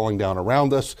infrastructure is falling down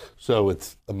around us, so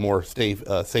it's a more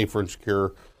safer and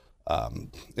secure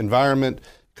environment.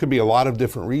 Could be a lot of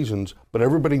different reasons, but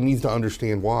everybody needs to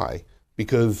understand why.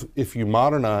 Because if you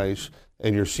modernize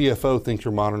and your CFO thinks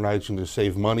you're modernizing to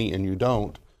save money and you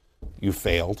don't, you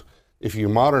failed. If you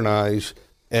modernize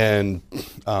and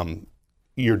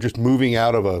you're just moving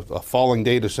out of a falling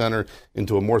data center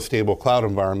into a more stable cloud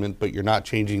environment, but you're not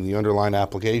changing the underlying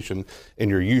application, and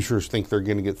your users think they're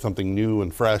going to get something new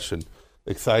and fresh and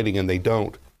exciting, and they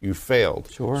don't, you failed.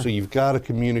 Sure. So you've got to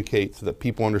communicate so that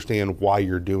people understand why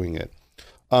you're doing it.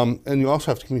 And you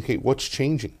also have to communicate what's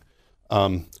changing.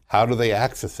 How do they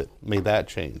access it? May that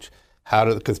change?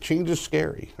 Because change is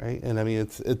scary, right? And I mean,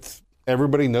 it's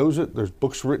everybody knows it. There's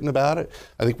books written about it.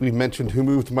 I think we mentioned Who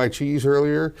Moved My Cheese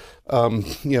earlier.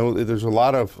 There's a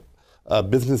lot of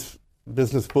business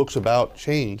books about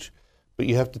change, but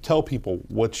you have to tell people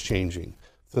what's changing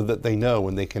so that they know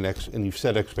and they can and you've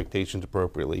set expectations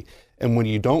appropriately. And when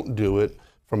you don't do it,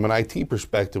 from an IT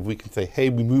perspective, we can say, hey,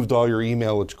 we moved all your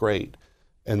email, it's great.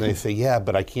 And they say, yeah,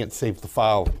 but I can't save the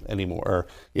file anymore. Or,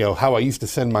 how I used to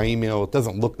send my email, it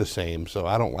doesn't look the same, so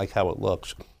I don't like how it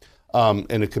looks.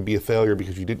 And it could be a failure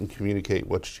because you didn't communicate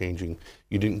what's changing.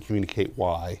 You didn't communicate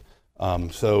why.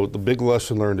 So the big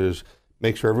lesson learned is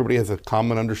make sure everybody has a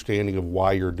common understanding of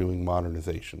why you're doing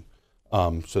modernization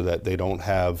so that they don't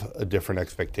have a different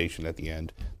expectation at the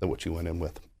end than what you went in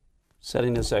with.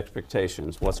 Setting those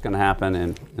expectations, what's going to happen,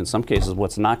 and in some cases,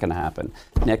 what's not going to happen.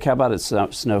 Nick, how about at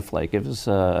Snowflake? Give us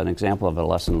an example of a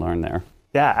lesson learned there.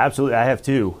 Yeah, absolutely. I have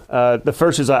two. The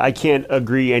first is I can't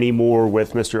agree any more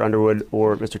with Mr. Underwood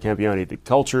or Mr. Campione. The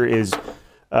culture is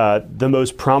the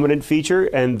most prominent feature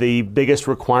and the biggest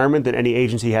requirement that any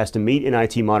agency has to meet in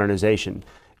IT modernization.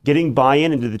 Getting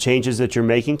buy-in into the changes that you're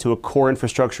making to a core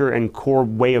infrastructure and core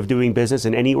way of doing business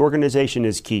in any organization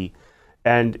is key.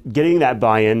 And getting that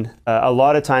buy-in a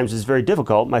lot of times is very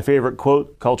difficult. My favorite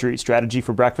quote, culture eats strategy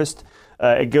for breakfast.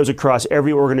 It goes across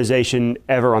every organization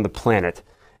ever on the planet.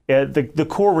 The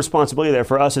core responsibility there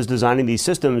for us as designing these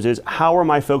systems is how are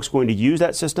my folks going to use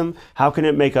that system? How can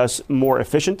it make us more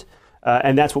efficient?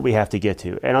 And that's what we have to get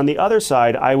to. And on the other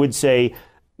side, I would say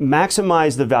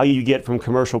maximize the value you get from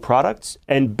commercial products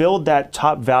and build that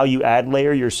top value add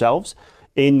layer yourselves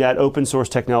in that open source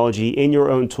technology, in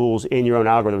your own tools, in your own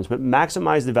algorithms, but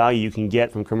maximize the value you can get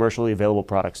from commercially available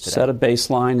products today. Set a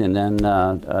baseline and then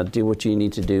do what you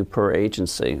need to do per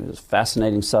agency. It's a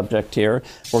fascinating subject here.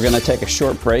 We're going to take a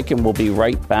short break and we'll be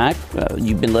right back.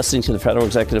 You've been listening to the Federal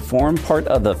Executive Forum, part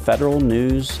of the Federal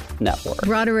News Network.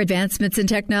 Broader advancements in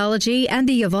technology and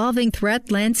the evolving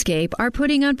threat landscape are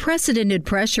putting unprecedented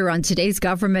pressure on today's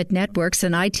government networks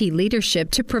and IT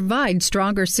leadership to provide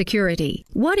stronger security.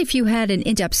 What if you had an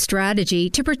in-depth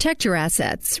strategy to protect your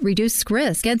assets, reduce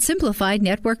risk, and simplify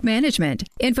network management?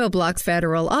 Infoblox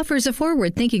Federal offers a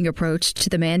forward-thinking approach to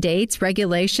the mandates,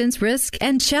 regulations, risks,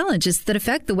 and challenges that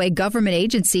affect the way government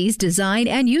agencies design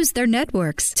and use their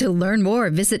networks. To learn more,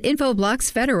 visit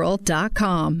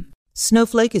infobloxfederal.com.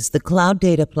 Snowflake is the cloud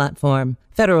data platform.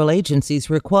 Federal agencies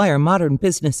require modern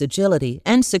business agility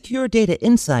and secure data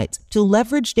insights to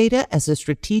leverage data as a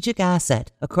strategic asset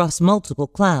across multiple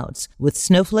clouds. With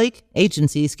Snowflake,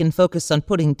 agencies can focus on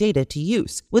putting data to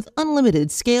use with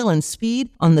unlimited scale and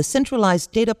speed on the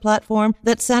centralized data platform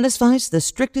that satisfies the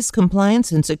strictest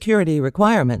compliance and security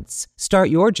requirements.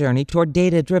 Start your journey toward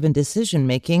data-driven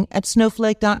decision-making at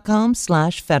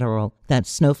snowflake.com/federal. That's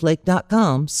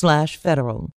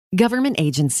snowflake.com/federal. Government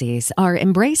agencies are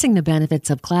embracing the benefits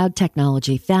of cloud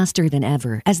technology faster than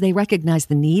ever as they recognize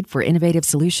the need for innovative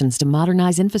solutions to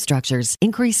modernize infrastructures,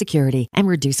 increase security, and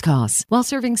reduce costs while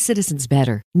serving citizens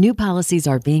better. New policies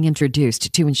are being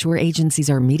introduced to ensure agencies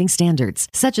are meeting standards,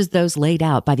 such as those laid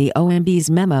out by the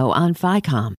OMB's memo on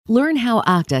FICOM. Learn how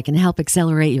Okta can help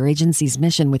accelerate your agency's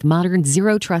mission with modern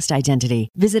zero trust identity.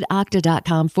 Visit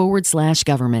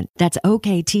okta.com/government. That's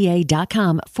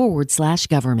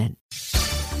okta.com/government.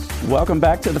 Welcome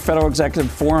back to the Federal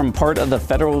Executive Forum, part of the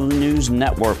Federal News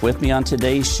Network. With me on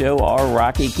today's show are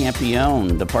Rocky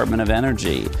Campione, Department of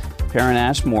Energy, Perrin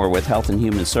Ashmore with Health and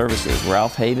Human Services,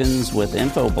 Ralph Havens with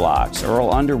Infoblox,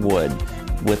 Earl Underwood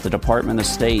with the Department of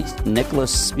State,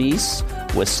 Nicholas Spiess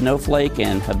with Snowflake,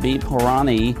 and Habib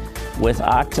Hourani with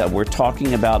Okta. We're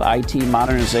talking about IT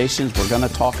modernizations. We're going to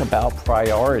talk about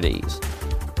priorities.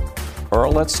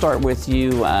 Earl, let's start with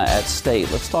you at State.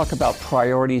 Let's talk about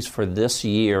priorities for this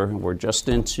year. We're just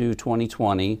into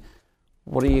 2020.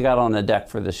 What do you got on the deck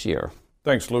for this year?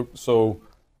 Thanks, Luke. So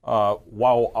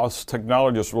while us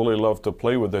technologists really love to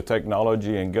play with the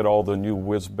technology and get all the new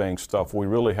whiz-bang stuff, we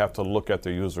really have to look at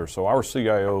the user. So our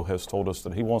CIO has told us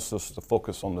that he wants us to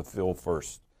focus on the field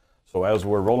first. So as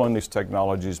we're rolling these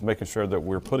technologies, making sure that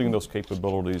we're putting those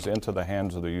capabilities into the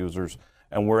hands of the users,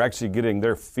 and we're actually getting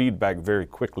their feedback very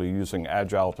quickly using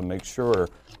Agile to make sure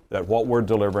that what we're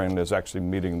delivering is actually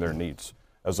meeting their needs.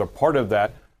 As a part of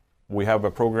that, we have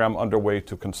a program underway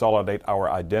to consolidate our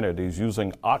identities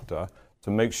using Okta to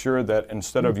make sure that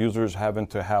instead of users having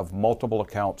to have multiple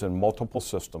accounts in multiple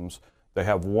systems, they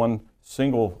have one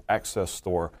single access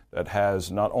store that has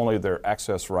not only their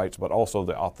access rights but also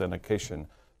the authentication,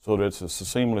 so that it's a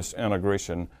seamless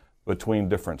integration between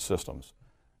different systems.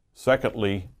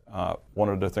 Secondly, one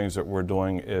of the things that we're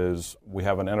doing is we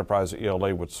have an enterprise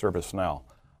ELA with ServiceNow.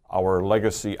 Our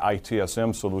legacy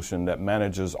ITSM solution that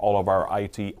manages all of our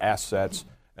IT assets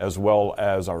as well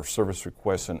as our service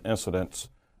requests and incidents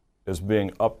is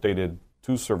being updated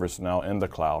to ServiceNow in the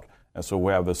cloud. And so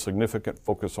we have a significant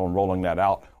focus on rolling that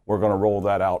out. We're going to roll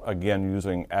that out again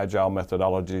using Agile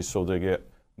methodologies so they get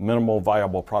minimal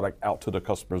viable product out to the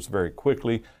customers very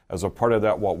quickly. As a part of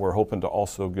that, what we're hoping to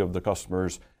also give the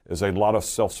customers is a lot of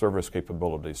self-service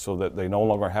capabilities so that they no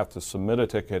longer have to submit a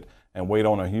ticket and wait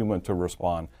on a human to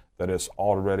respond, that it's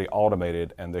already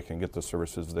automated and they can get the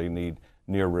services they need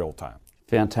near real time.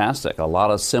 Fantastic. A lot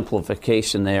of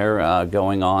simplification there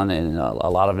going on and a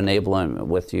lot of enablement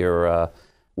with your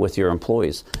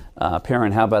employees.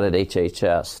 Perrin, how about at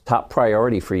HHS? Top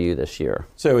priority for you this year?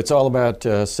 So it's all about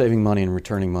saving money and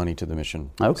returning money to the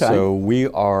mission. Okay. So we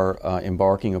are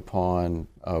embarking upon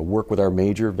work with our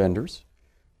major vendors.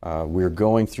 We're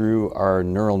going through our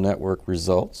neural network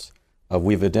results.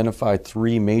 We've identified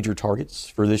 3 major targets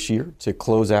for this year to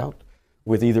close out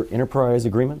with either enterprise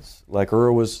agreements, like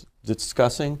Earl was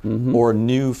discussing, or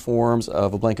new forms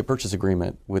of a blanket purchase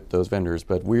agreement with those vendors.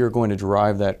 But we are going to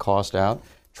drive that cost out,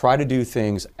 try to do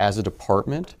things as a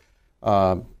department,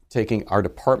 taking our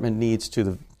department needs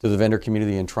to the vendor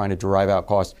community and trying to drive out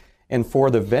costs. And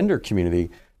for the vendor community,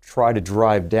 try to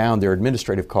drive down their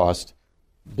administrative cost,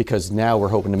 because now we're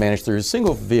hoping to manage through a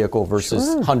single vehicle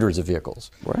versus hundreds of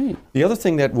vehicles. Right. The other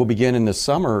thing that will begin in the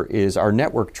summer is our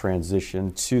network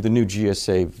transition to the new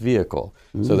GSA vehicle.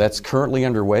 So that's currently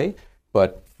underway,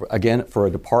 but again, for a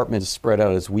department spread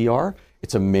out as we are,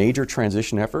 it's a major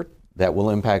transition effort that will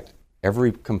impact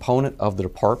every component of the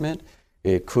department.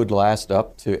 It could last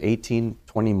up to 18,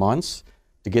 20 months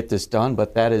to get this done,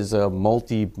 but that is a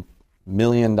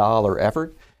multi-million-dollar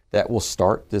effort that will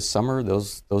start this summer.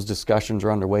 Those discussions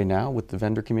are underway now with the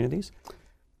vendor communities.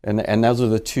 And those are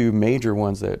the 2 major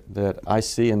ones that I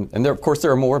see. And there, of course,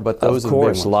 there are more, but those are the big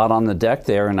ones. Of course, a lot on the deck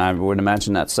there, and I would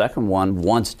imagine that second one,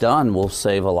 once done, will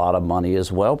save a lot of money as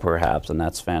well, perhaps, and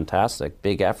that's fantastic.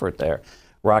 Big effort there.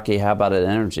 Rocky, how about at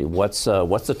Energy? What's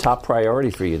the top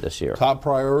priority for you this year? Top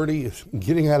priority is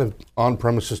getting out of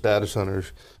on-premises data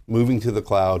centers, moving to the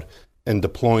cloud, and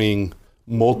deploying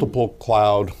multiple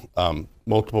cloud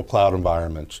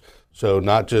environments. So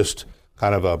not just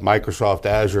kind of a Microsoft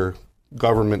Azure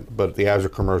government, but the Azure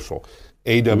commercial,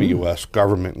 AWS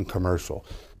government and commercial.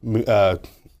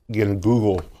 Getting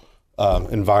Google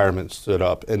environment stood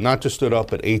up, and not just stood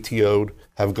up, but ATO'd,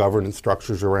 have governance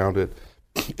structures around it.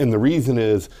 And the reason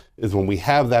is when we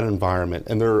have that environment,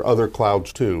 and there are other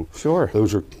clouds too. Sure.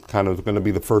 Those are kind of going to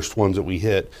be the first ones that we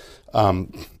hit.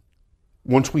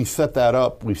 Once we set that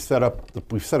up, we've set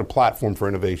a platform for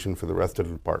innovation for the rest of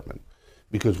the department,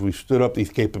 because we've stood up these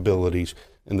capabilities,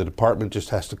 and the department just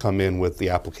has to come in with the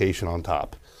application on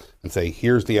top and say,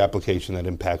 here's the application that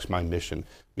impacts my mission,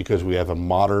 because we have a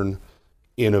multiple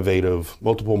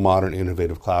modern,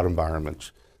 innovative cloud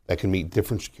environments that can meet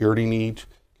different security needs,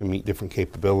 can meet different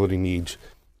capability needs,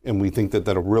 and we think that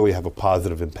that'll really have a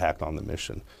positive impact on the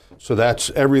mission. So that's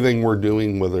everything we're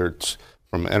doing, whether it's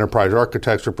from an enterprise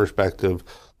architecture perspective,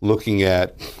 looking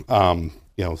at,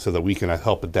 so that we can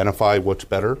help identify what's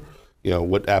better,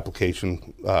 what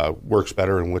application works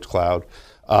better in which cloud.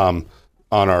 On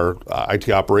our IT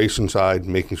operations side,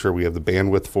 making sure we have the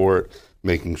bandwidth for it,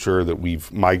 making sure that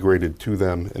we've migrated to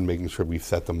them, and making sure we've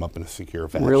set them up in a secure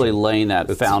fashion. Really laying that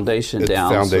foundation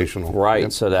down. Foundational. Right,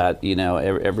 Yep. so that,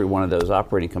 every one of those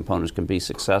operating components can be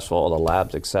successful, all the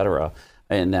labs, et cetera,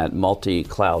 in that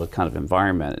multi-cloud kind of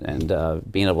environment. And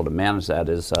being able to manage that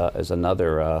is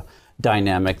another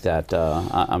dynamic that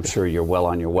I'm sure you're well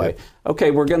on your way. Yep.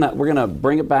 Okay, we're gonna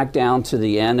bring it back down to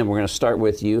the end, and we're gonna start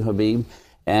with you, Habib.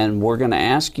 And we're going to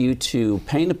ask you to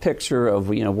paint a picture of,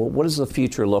 what does the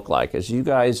future look like as you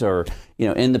guys are,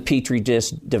 in the Petri dish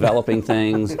developing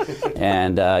things,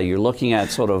 and you're looking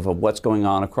at sort of what's going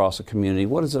on across the community.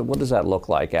 What does that look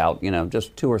like out,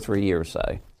 just 2 or 3 years,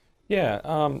 say?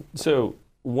 Yeah. So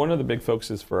one of the big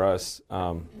focuses for us,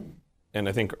 and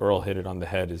I think Earl hit it on the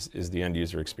head, is the end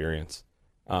user experience,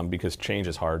 because change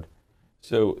is hard.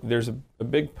 So there's a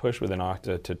big push within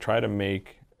Okta to try to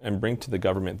make and bring to the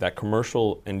government that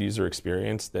commercial end user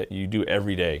experience that you do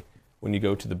every day when you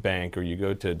go to the bank or you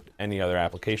go to any other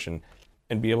application,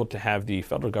 and be able to have the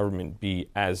federal government be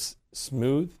as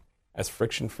smooth, as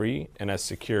friction-free, and as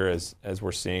secure as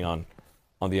we're seeing on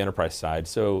the enterprise side.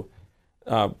 So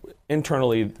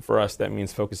internally for us, that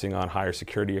means focusing on higher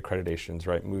security accreditations,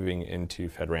 right? Moving into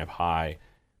FedRAMP High,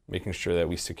 making sure that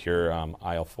we secure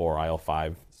IL4,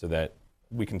 IL5, so that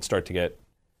we can start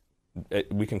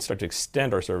to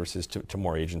extend our services to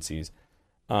more agencies.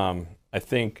 I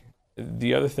think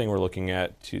the other thing we're looking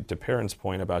at, to Perrin's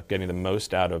point about getting the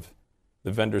most out of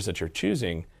the vendors that you're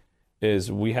choosing,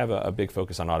 is we have a big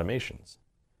focus on automations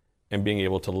and being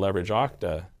able to leverage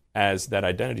Okta as that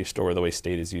identity store the way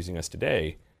state is using us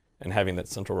today, and having that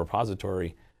central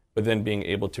repository, but then being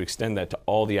able to extend that to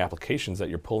all the applications that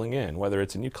you're pulling in, whether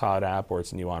it's a new cloud app or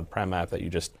it's a new on-prem app that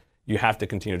you have to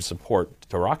continue to support,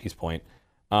 to Rocky's point.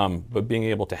 But being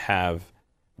able to have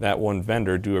that one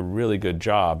vendor do a really good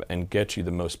job and get you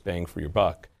the most bang for your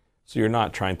buck. So you're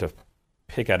not trying to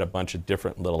pick out a bunch of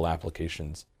different little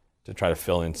applications to try to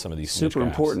fill in some of these super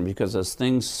important, because as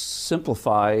things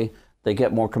simplify, they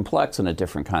get more complex in a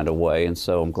different kind of way. And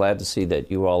so I'm glad to see that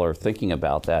you all are thinking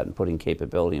about that and putting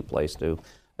capability in place to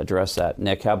address that.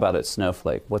 Nick, how about at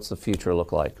Snowflake? What's the future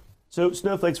look like? So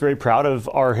Snowflake's very proud of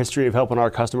our history of helping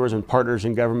our customers and partners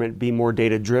in government be more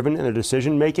data-driven in their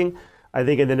decision-making. I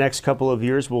think in the next couple of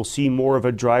years, we'll see more of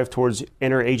a drive towards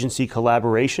interagency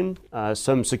collaboration,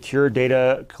 some secure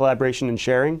data collaboration and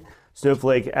sharing.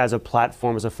 Snowflake as a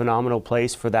platform is a phenomenal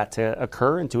place for that to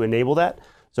occur and to enable that.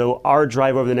 So our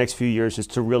drive over the next few years is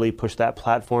to really push that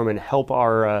platform and help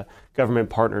our government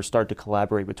partners start to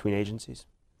collaborate between agencies.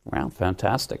 Wow,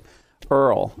 fantastic.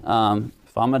 Earl,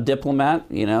 if I'm a diplomat,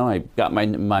 I got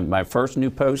my first new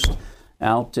post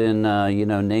out in,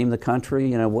 name the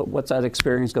country, what's that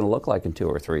experience going to look like in 2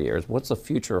 or 3 years? What's the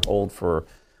future hold for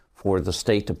the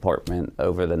State Department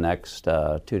over the next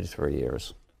 2 to 3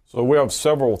 years? So we have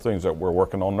several things that we're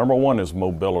working on. Number one is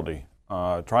mobility,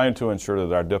 trying to ensure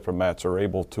that our diplomats are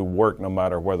able to work no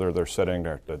matter whether they're sitting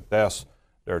there at the desk,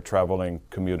 they're traveling,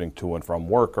 commuting to and from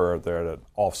work, or they're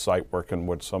off-site working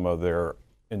with some of their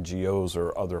NGOs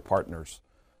or other partners.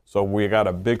 So we got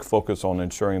a big focus on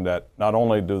ensuring that not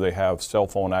only do they have cell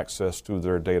phone access to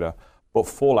their data, but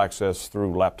full access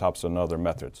through laptops and other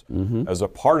methods. Mm-hmm. As a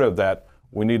part of that,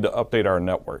 we need to update our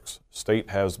networks. State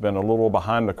has been a little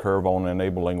behind the curve on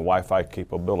enabling Wi-Fi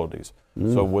capabilities.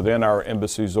 So within our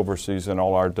embassies overseas and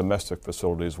all our domestic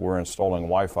facilities, we're installing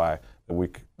Wi-Fi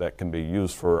that can be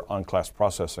used for unclass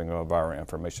processing of our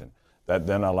information. That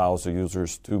then allows the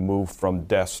users to move from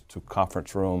desk to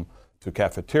conference room to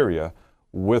cafeteria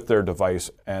with their device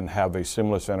and have a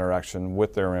seamless interaction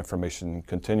with their information,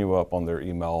 continue up on their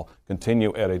email,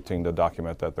 continue editing the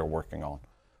document that they're working on.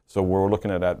 So we're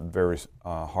looking at that very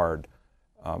hard.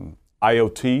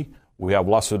 IoT, we have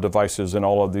lots of devices in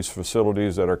all of these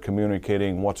facilities that are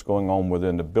communicating what's going on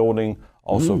within the building,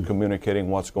 also communicating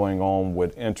what's going on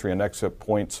with entry and exit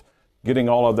points, getting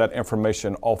all of that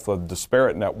information off of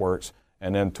disparate networks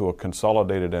and into a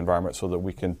consolidated environment so that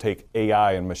we can take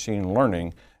AI and machine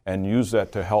learning and use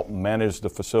that to help manage the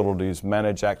facilities,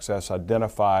 manage access,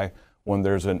 identify when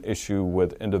there's an issue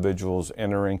with individuals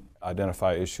entering,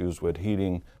 identify issues with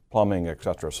heating, plumbing, et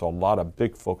cetera. So a lot of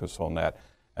big focus on that.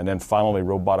 And then finally,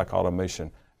 robotic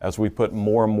automation. As we put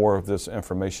more and more of this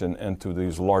information into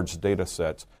these large data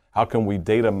sets, how can we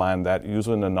data mine that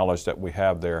using the knowledge that we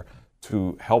have there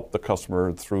to help the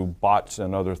customer through bots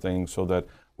and other things so that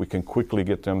we can quickly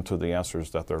get them to the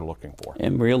answers that they're looking for.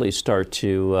 And really start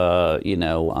to,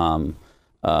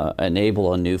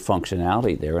 enable a new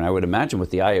functionality there. And I would imagine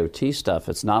with the IoT stuff,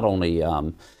 it's not only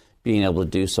being able to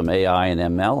do some AI and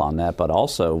ML on that, but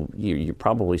also you're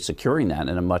probably securing that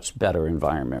in a much better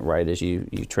environment, right, as you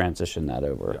transition that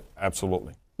over. Yeah,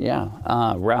 absolutely. Yeah.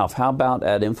 Ralph, how about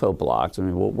at Infoblox? I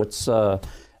mean, what's,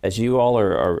 as you all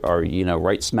are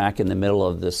right smack in the middle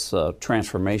of this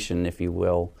transformation, if you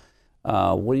will,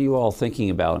 what are you all thinking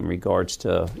about in regards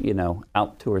to,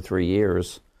 out 2 or 3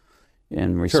 years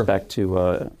in respect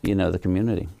to, the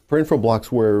community? For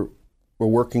Infoblox, we're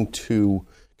working to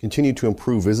continue to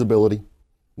improve visibility,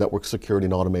 network security,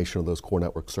 and automation of those core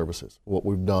network services, what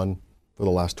we've done for the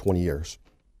last 20 years.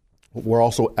 We're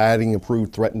also adding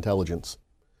improved threat intelligence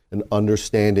and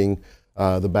understanding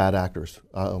the bad actors,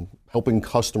 helping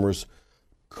customers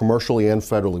commercially and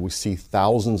federally. We see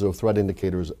thousands of threat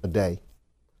indicators a day.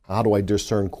 How do I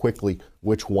discern quickly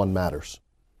which one matters?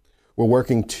 We're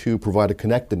working to provide a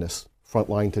connectedness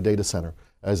frontline to data center.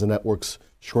 As the networks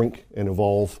shrink and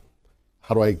evolve,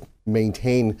 how do I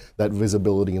maintain that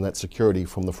visibility and that security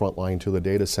from the front line to the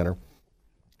data center?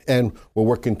 And we're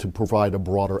working to provide a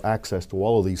broader access to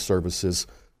all of these services,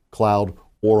 cloud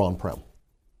or on-prem.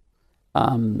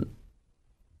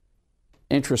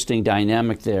 Interesting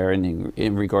dynamic there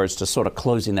in regards to sort of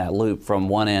closing that loop from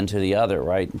one end to the other,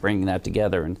 right? Bringing that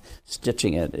together and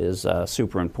stitching it is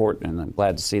super important, and I'm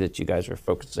glad to see that you guys are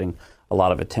focusing a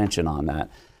lot of attention on that.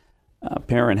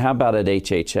 Perrin, how about at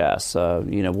HHS?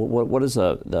 What does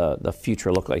the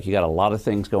future look like? You got a lot of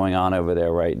things going on over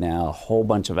there right now, a whole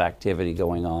bunch of activity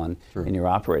going on in your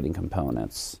operating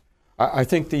components. I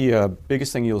think the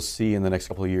biggest thing you'll see in the next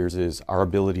couple of years is our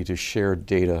ability to share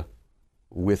data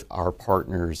with our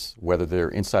partners, whether they're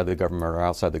inside the government or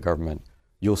outside the government.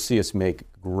 You'll see us make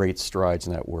great strides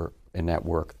in that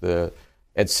work.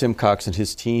 Ed Simcox and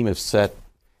his team have set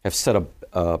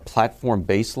a platform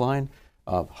baseline.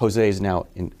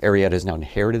 Arietta has now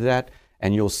inherited that,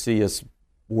 and you'll see us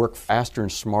work faster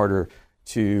and smarter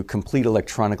to complete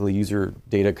electronically user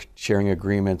data sharing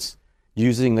agreements,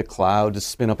 using the cloud to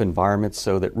spin up environments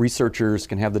so that researchers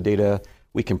can have the data,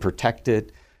 we can protect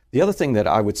it. The other thing that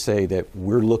I would say that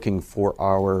we're looking for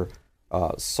our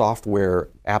software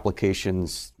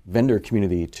applications vendor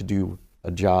community to do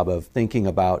a job of thinking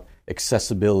about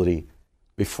accessibility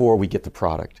before we get the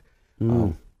product.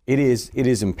 It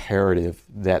is imperative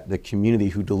that the community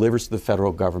who delivers to the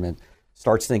federal government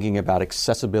starts thinking about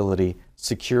accessibility,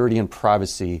 security, and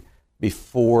privacy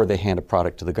before they hand a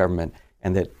product to the government.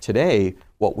 And that today,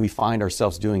 what we find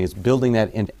ourselves doing is building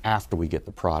that in after we get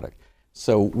the product.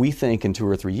 So we think in 2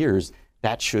 or 3 years,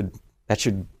 that should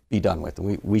be done with.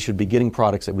 We should be getting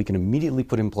products that we can immediately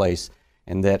put in place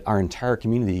and that our entire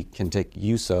community can take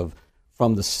use of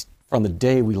from the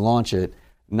day we launch it,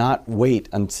 not wait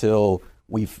until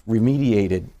we've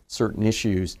remediated certain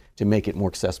issues to make it more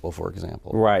accessible, for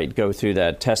example. Right, go through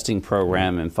that testing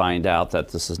program and find out that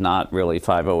this is not really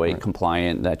 508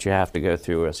 compliant, that you have to go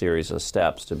through a series of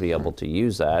steps to be able to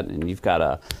use that. And you've got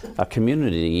a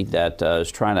community that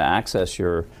is trying to access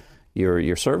your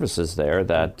services there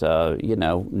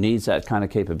that needs that kind of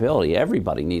capability.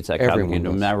 Everybody needs that kind of capability,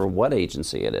 no matter what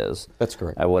agency it is. That's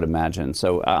correct. I would imagine.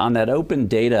 So on that open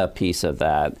data piece of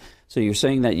that, so you're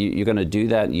saying that you're going to do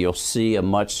that, and you'll see a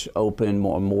much open,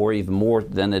 even more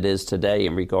than it is today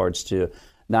in regards to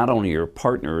not only your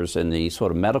partners in the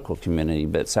sort of medical community,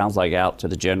 but it sounds like out to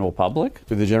the general public?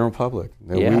 To the general public.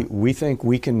 Yeah. We think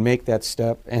we can make that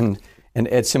step, and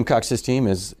Ed Simcox's team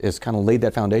has kind of laid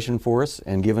that foundation for us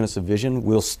and given us a vision.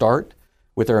 We'll start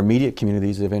with our immediate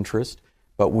communities of interest,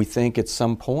 but we think at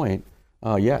some point,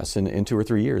 in 2 or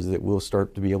 3 years that we'll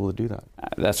start to be able to do that.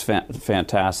 That's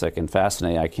fantastic and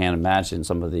fascinating. I can't imagine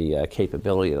some of the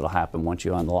capability that'll happen once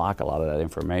you unlock a lot of that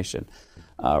information.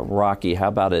 Rocky, how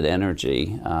about at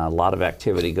Energy? A lot of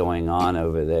activity going on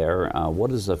over there.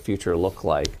 What does the future look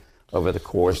like over the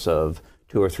course of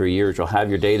 2 or 3 years? You'll have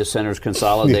your data centers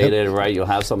consolidated, right? You'll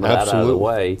have some of that out of the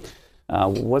way.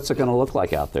 What's it going to look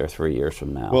like out there 3 years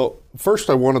from now? Well, first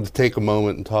I wanted to take a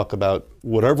moment and talk about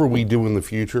whatever we do in the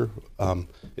future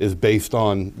is based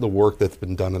on the work that's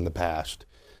been done in the past.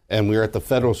 And we were at the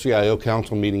Federal CIO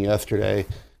Council meeting yesterday,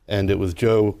 and it was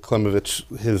Joe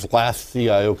Klemovich, his last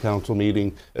CIO Council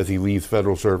meeting as he leaves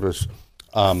federal service.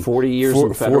 40 years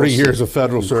of federal 40 years of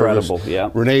federal service. Incredible, yeah.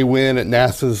 Renee Wynn at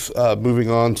NASA's moving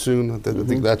on soon. I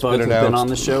think that's Both been announced. have been on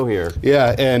the show here.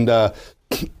 Yeah,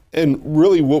 and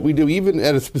really what we do, even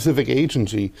at a specific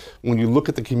agency, when you look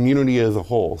at the community as a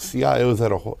whole, CIOs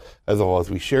as a whole, as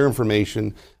we share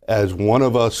information, as one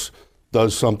of us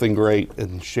does something great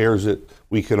and shares it,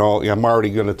 we can all, I'm already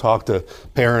going to talk to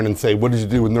Perrin and say, what did you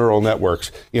do with neural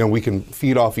networks? We can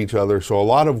feed off each other. So a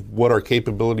lot of what our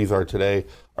capabilities are today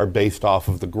are based off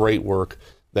of the great work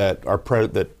that our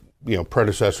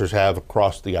predecessors have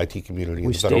across the IT community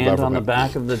and the federal government. We stand on the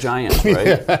back of the giants,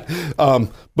 right?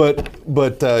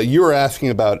 But you were asking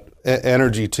about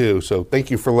energy too, so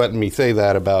thank you for letting me say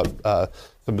that about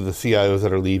some of the CIOs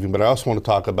that are leaving. But I also want to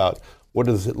talk about what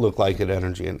does it look like at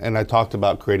Energy, and I talked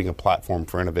about creating a platform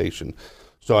for innovation.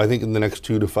 So I think in the next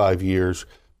 2 to 5 years,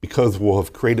 because we'll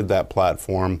have created that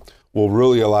platform, we'll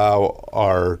really allow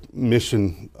our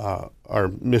mission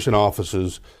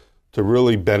offices to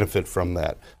really benefit from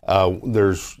that.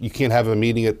 You can't have a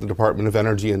meeting at the Department of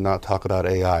Energy and not talk about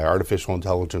AI, artificial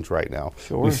intelligence right now.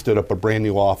 Sure. We stood up a brand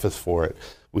new office for it.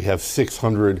 We have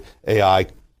 600 AI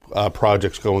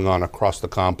projects going on across the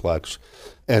complex.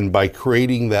 And by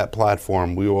creating that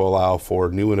platform, we will allow for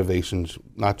new innovations,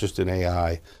 not just in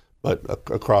AI, but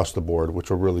across the board, which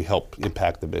will really help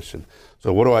impact the mission.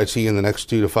 So what do I see in the next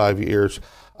 2 to 5 years?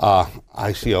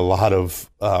 I see a lot of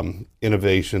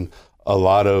innovation, a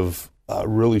lot of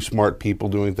really smart people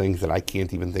doing things that I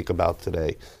can't even think about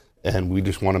today. And we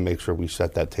just want to make sure we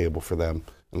set that table for them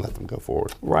and let them go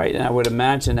forward. Right, and I would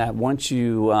imagine that once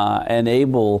you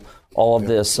enable all of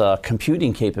this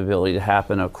computing capability to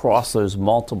happen across those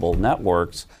multiple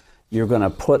networks, you're going to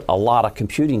put a lot of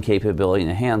computing capability in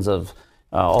the hands of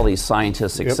all these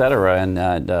scientists, et cetera, and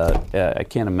I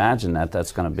can't imagine that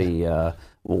that's going to be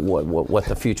what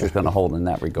the future is going to hold in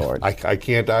that regard. I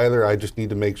can't either. I just need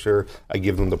to make sure I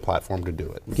give them the platform to do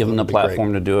it. Give them the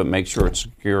platform to do it, make sure it's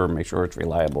secure, make sure it's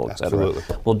reliable, et cetera.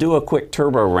 Absolutely. We'll do a quick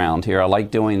turbo round here. I like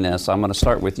doing this. I'm going to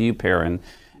start with you, Perrin.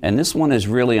 And this one is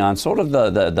really on sort of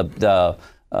the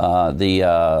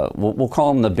we'll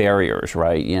call them the barriers,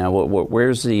 right?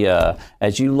 Where's the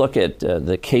as you look at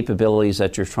the capabilities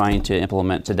that you're trying to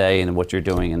implement today and what you're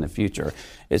doing in the future?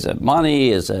 Is it money?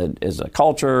 Is it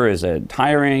culture? Is it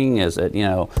hiring? Is it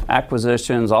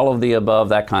acquisitions? All of the above,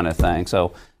 that kind of thing.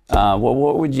 So,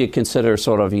 what would you consider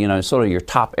sort of your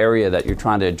top area that you're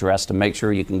trying to address to make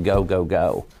sure you can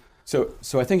go?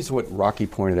 So I think it's what Rocky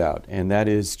pointed out, and that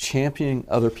is championing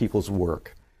other people's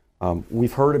work.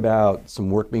 We've heard about some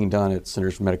work being done at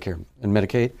Centers for Medicare and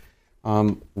Medicaid.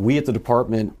 We at the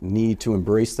department need to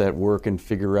embrace that work and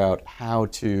figure out how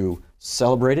to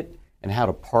celebrate it and how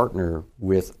to partner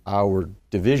with our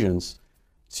divisions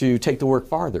to take the work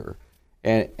farther.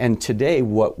 And today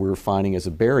what we're finding as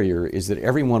a barrier is that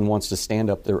everyone wants to stand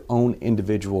up their own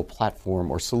individual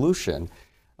platform or solution.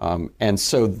 And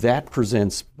so that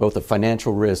presents both a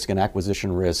financial risk and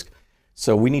acquisition risk.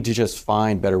 So we need to just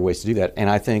find better ways to do that. And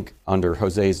I think under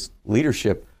Jose's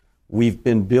leadership, we've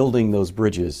been building those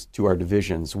bridges to our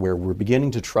divisions where we're beginning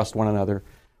to trust one another.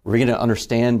 We're beginning to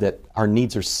understand that our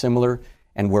needs are similar,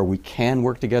 and where we can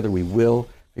work together, we will,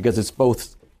 because it's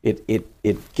both,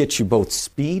 it gets you both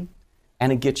speed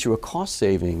and it gets you a cost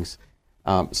savings.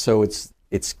 So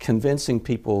it's convincing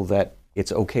people that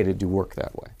it's okay to do work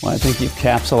that way. Well, I think you've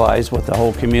capsulized what the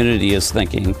whole community is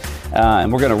thinking.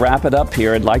 And we're going to wrap it up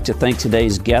here. I'd like to thank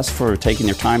today's guests for taking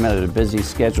their time out of their busy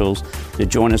schedules to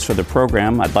join us for the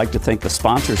program. I'd like to thank the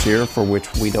sponsors here, for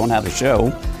which we don't have a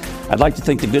show. I'd like to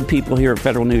thank the good people here at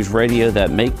Federal News Radio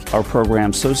that make our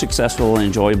program so successful and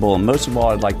enjoyable. And most of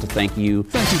all, I'd like to thank you.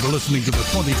 Thank you for listening to the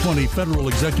 2020 Federal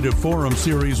Executive Forum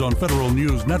series on Federal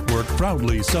News Network,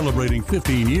 proudly celebrating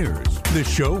 15 years. This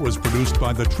show was produced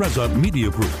by the Trezza Media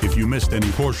Group. If you missed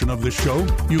any portion of this show,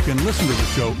 you can listen to the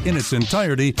show in its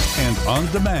entirety and on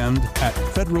demand at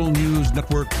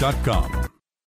federalnewsnetwork.com.